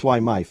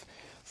wife.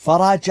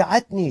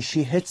 فَرَاجَعَتْنِي.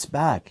 She hits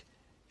back.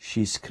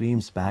 She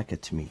screams back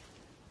at me.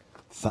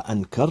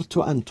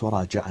 فَأَنْكَرْتُ أَن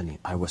تُرَاجَعَنِي.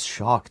 I was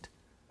shocked.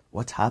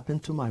 What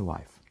happened to my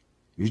wife?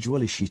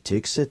 Usually she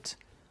takes it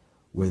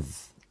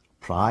with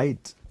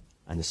pride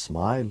and a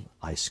smile.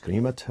 I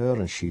scream at her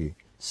and she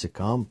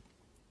succumbs.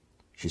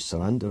 She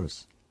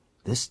surrenders.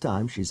 This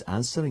time she's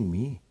answering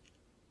me.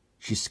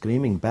 She's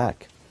screaming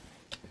back.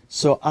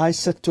 So I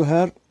said to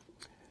her,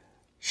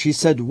 she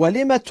said,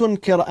 وَلِمَ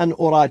تُنْكِرْ أَنْ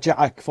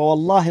أُرَاجَعَكْ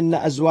فَوَاللَّهِ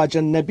إِنَّ أَزْوَاجَ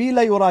النَّبِي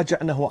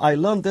لَيُرَاجِعْنَهُ. I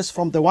learned this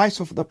from the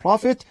wives of the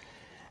Prophet,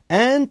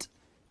 and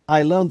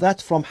I learned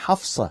that from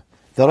Hafsa.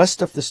 The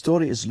rest of the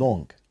story is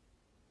long.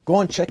 Go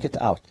and check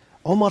it out.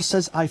 Umar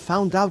says, I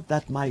found out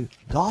that my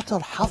daughter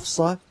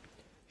Hafsa,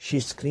 she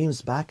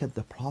screams back at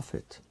the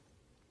Prophet.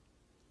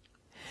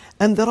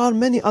 And there are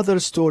many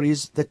other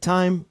stories. The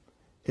time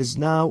is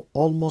now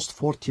almost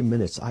 40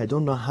 minutes. I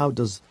don't know how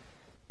does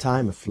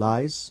time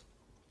flies.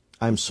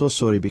 I'm so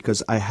sorry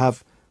because I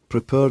have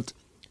prepared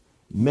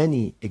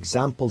many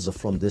examples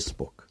from this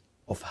book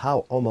of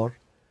how Umar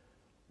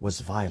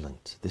was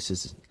violent. This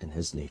is in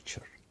his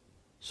nature.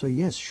 So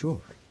yes,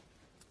 sure.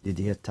 Did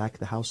he attack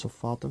the house of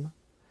Fatima?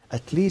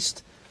 At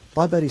least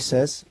Tabari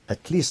says,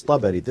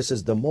 this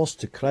is the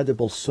most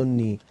credible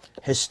Sunni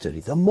history,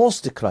 the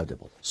most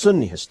credible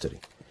Sunni history.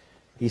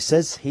 He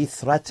says he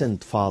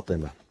threatened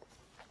Fatima.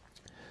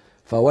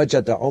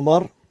 فوجد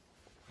عمر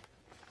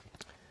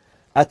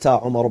أتى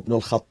عمر بن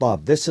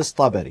الخطاب. This is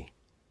Tabari.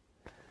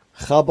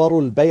 خبر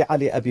البيعة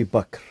لأبي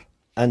بكر,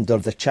 under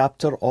the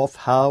chapter of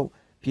how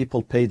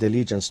people paid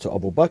allegiance to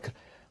Abu Bakr.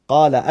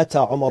 قال أتى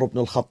عمر بن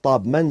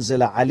الخطاب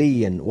منزل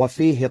علي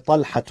وفيه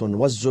طلحة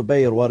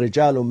والزبير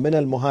ورجال من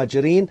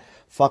المهاجرين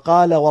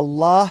فقال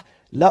والله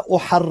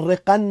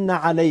لأحرقن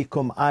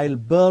عليكم, I'll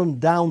burn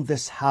down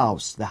this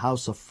house, the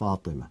house of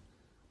Fatima.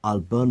 I'll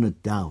burn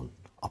it down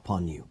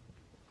upon you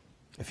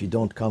if you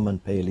don't come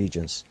and pay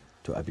allegiance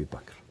to Abu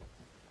Bakr.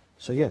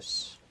 So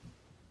yes,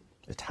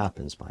 it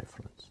happens, my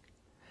friends.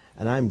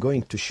 And I'm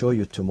going to show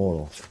you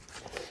tomorrow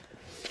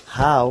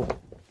how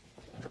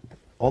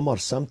Omar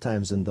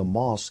sometimes in the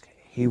mosque,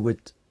 he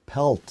would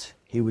pelt,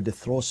 he would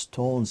throw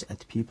stones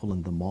at people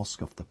in the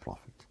mosque of the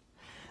Prophet.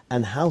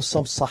 And how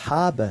some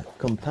Sahaba,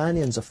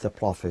 companions of the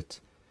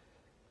Prophet,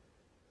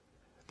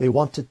 they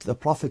wanted the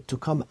Prophet to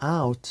come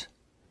out.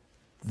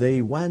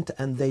 They went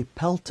and they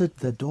pelted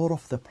the door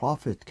of the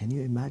Prophet. Can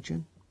you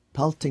imagine?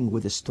 Pelting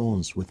with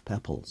stones, with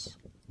pebbles,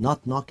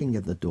 not knocking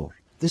at the door.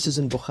 This is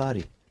in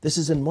Bukhari. This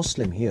is in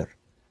Muslim here.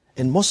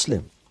 In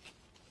Muslim.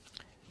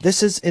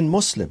 This is in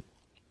Muslim.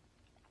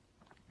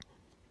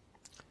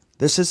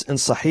 This is in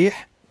Sahih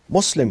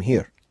Muslim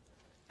here.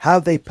 How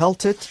they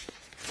pelted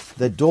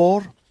the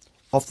door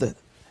of the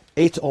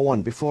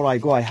 801. Before I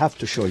go, I have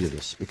to show you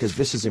this because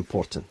this is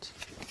important.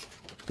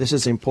 This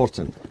is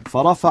important.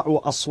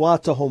 فَرَفَعُوا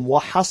أَصْوَاتَهُمْ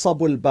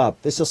وَحَصَبُوا الْبَابِ.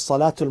 This is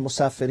Salatul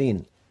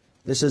Musafirin.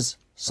 This is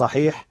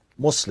Sahih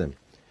Muslim.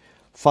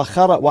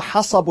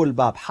 وَحَصَبُوا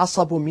الْبَابِ.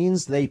 Hasabu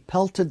means they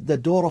pelted the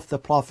door of the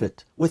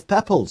Prophet with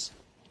pebbles.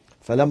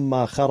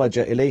 فَلَمَّا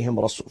خَرَجَ إِلَيْهِمْ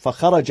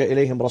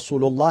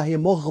رَسُولُ اللَّهِ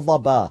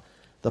مُغْضَبًا.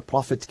 The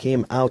Prophet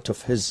came out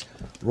of his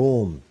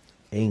room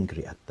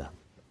angry at them.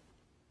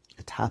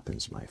 It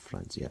happens, my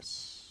friends,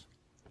 yes.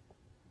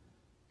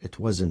 It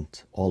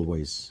wasn't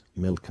always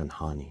milk and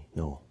honey,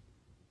 no.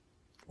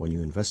 When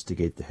you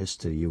investigate the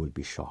history, you will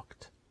be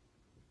shocked.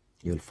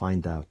 You'll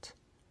find out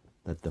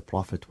that the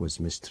Prophet was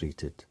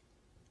mistreated.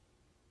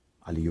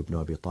 Ali ibn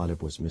Abi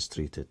Talib was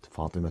mistreated.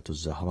 Fatima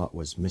al-Zahra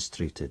was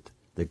mistreated.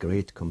 The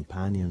great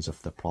companions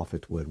of the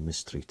Prophet were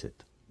mistreated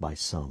by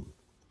some.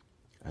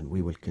 And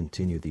we will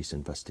continue these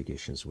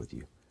investigations with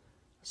you.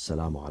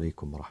 Assalamu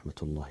alaikum wa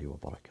rahmatullahi wa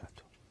barakatuh.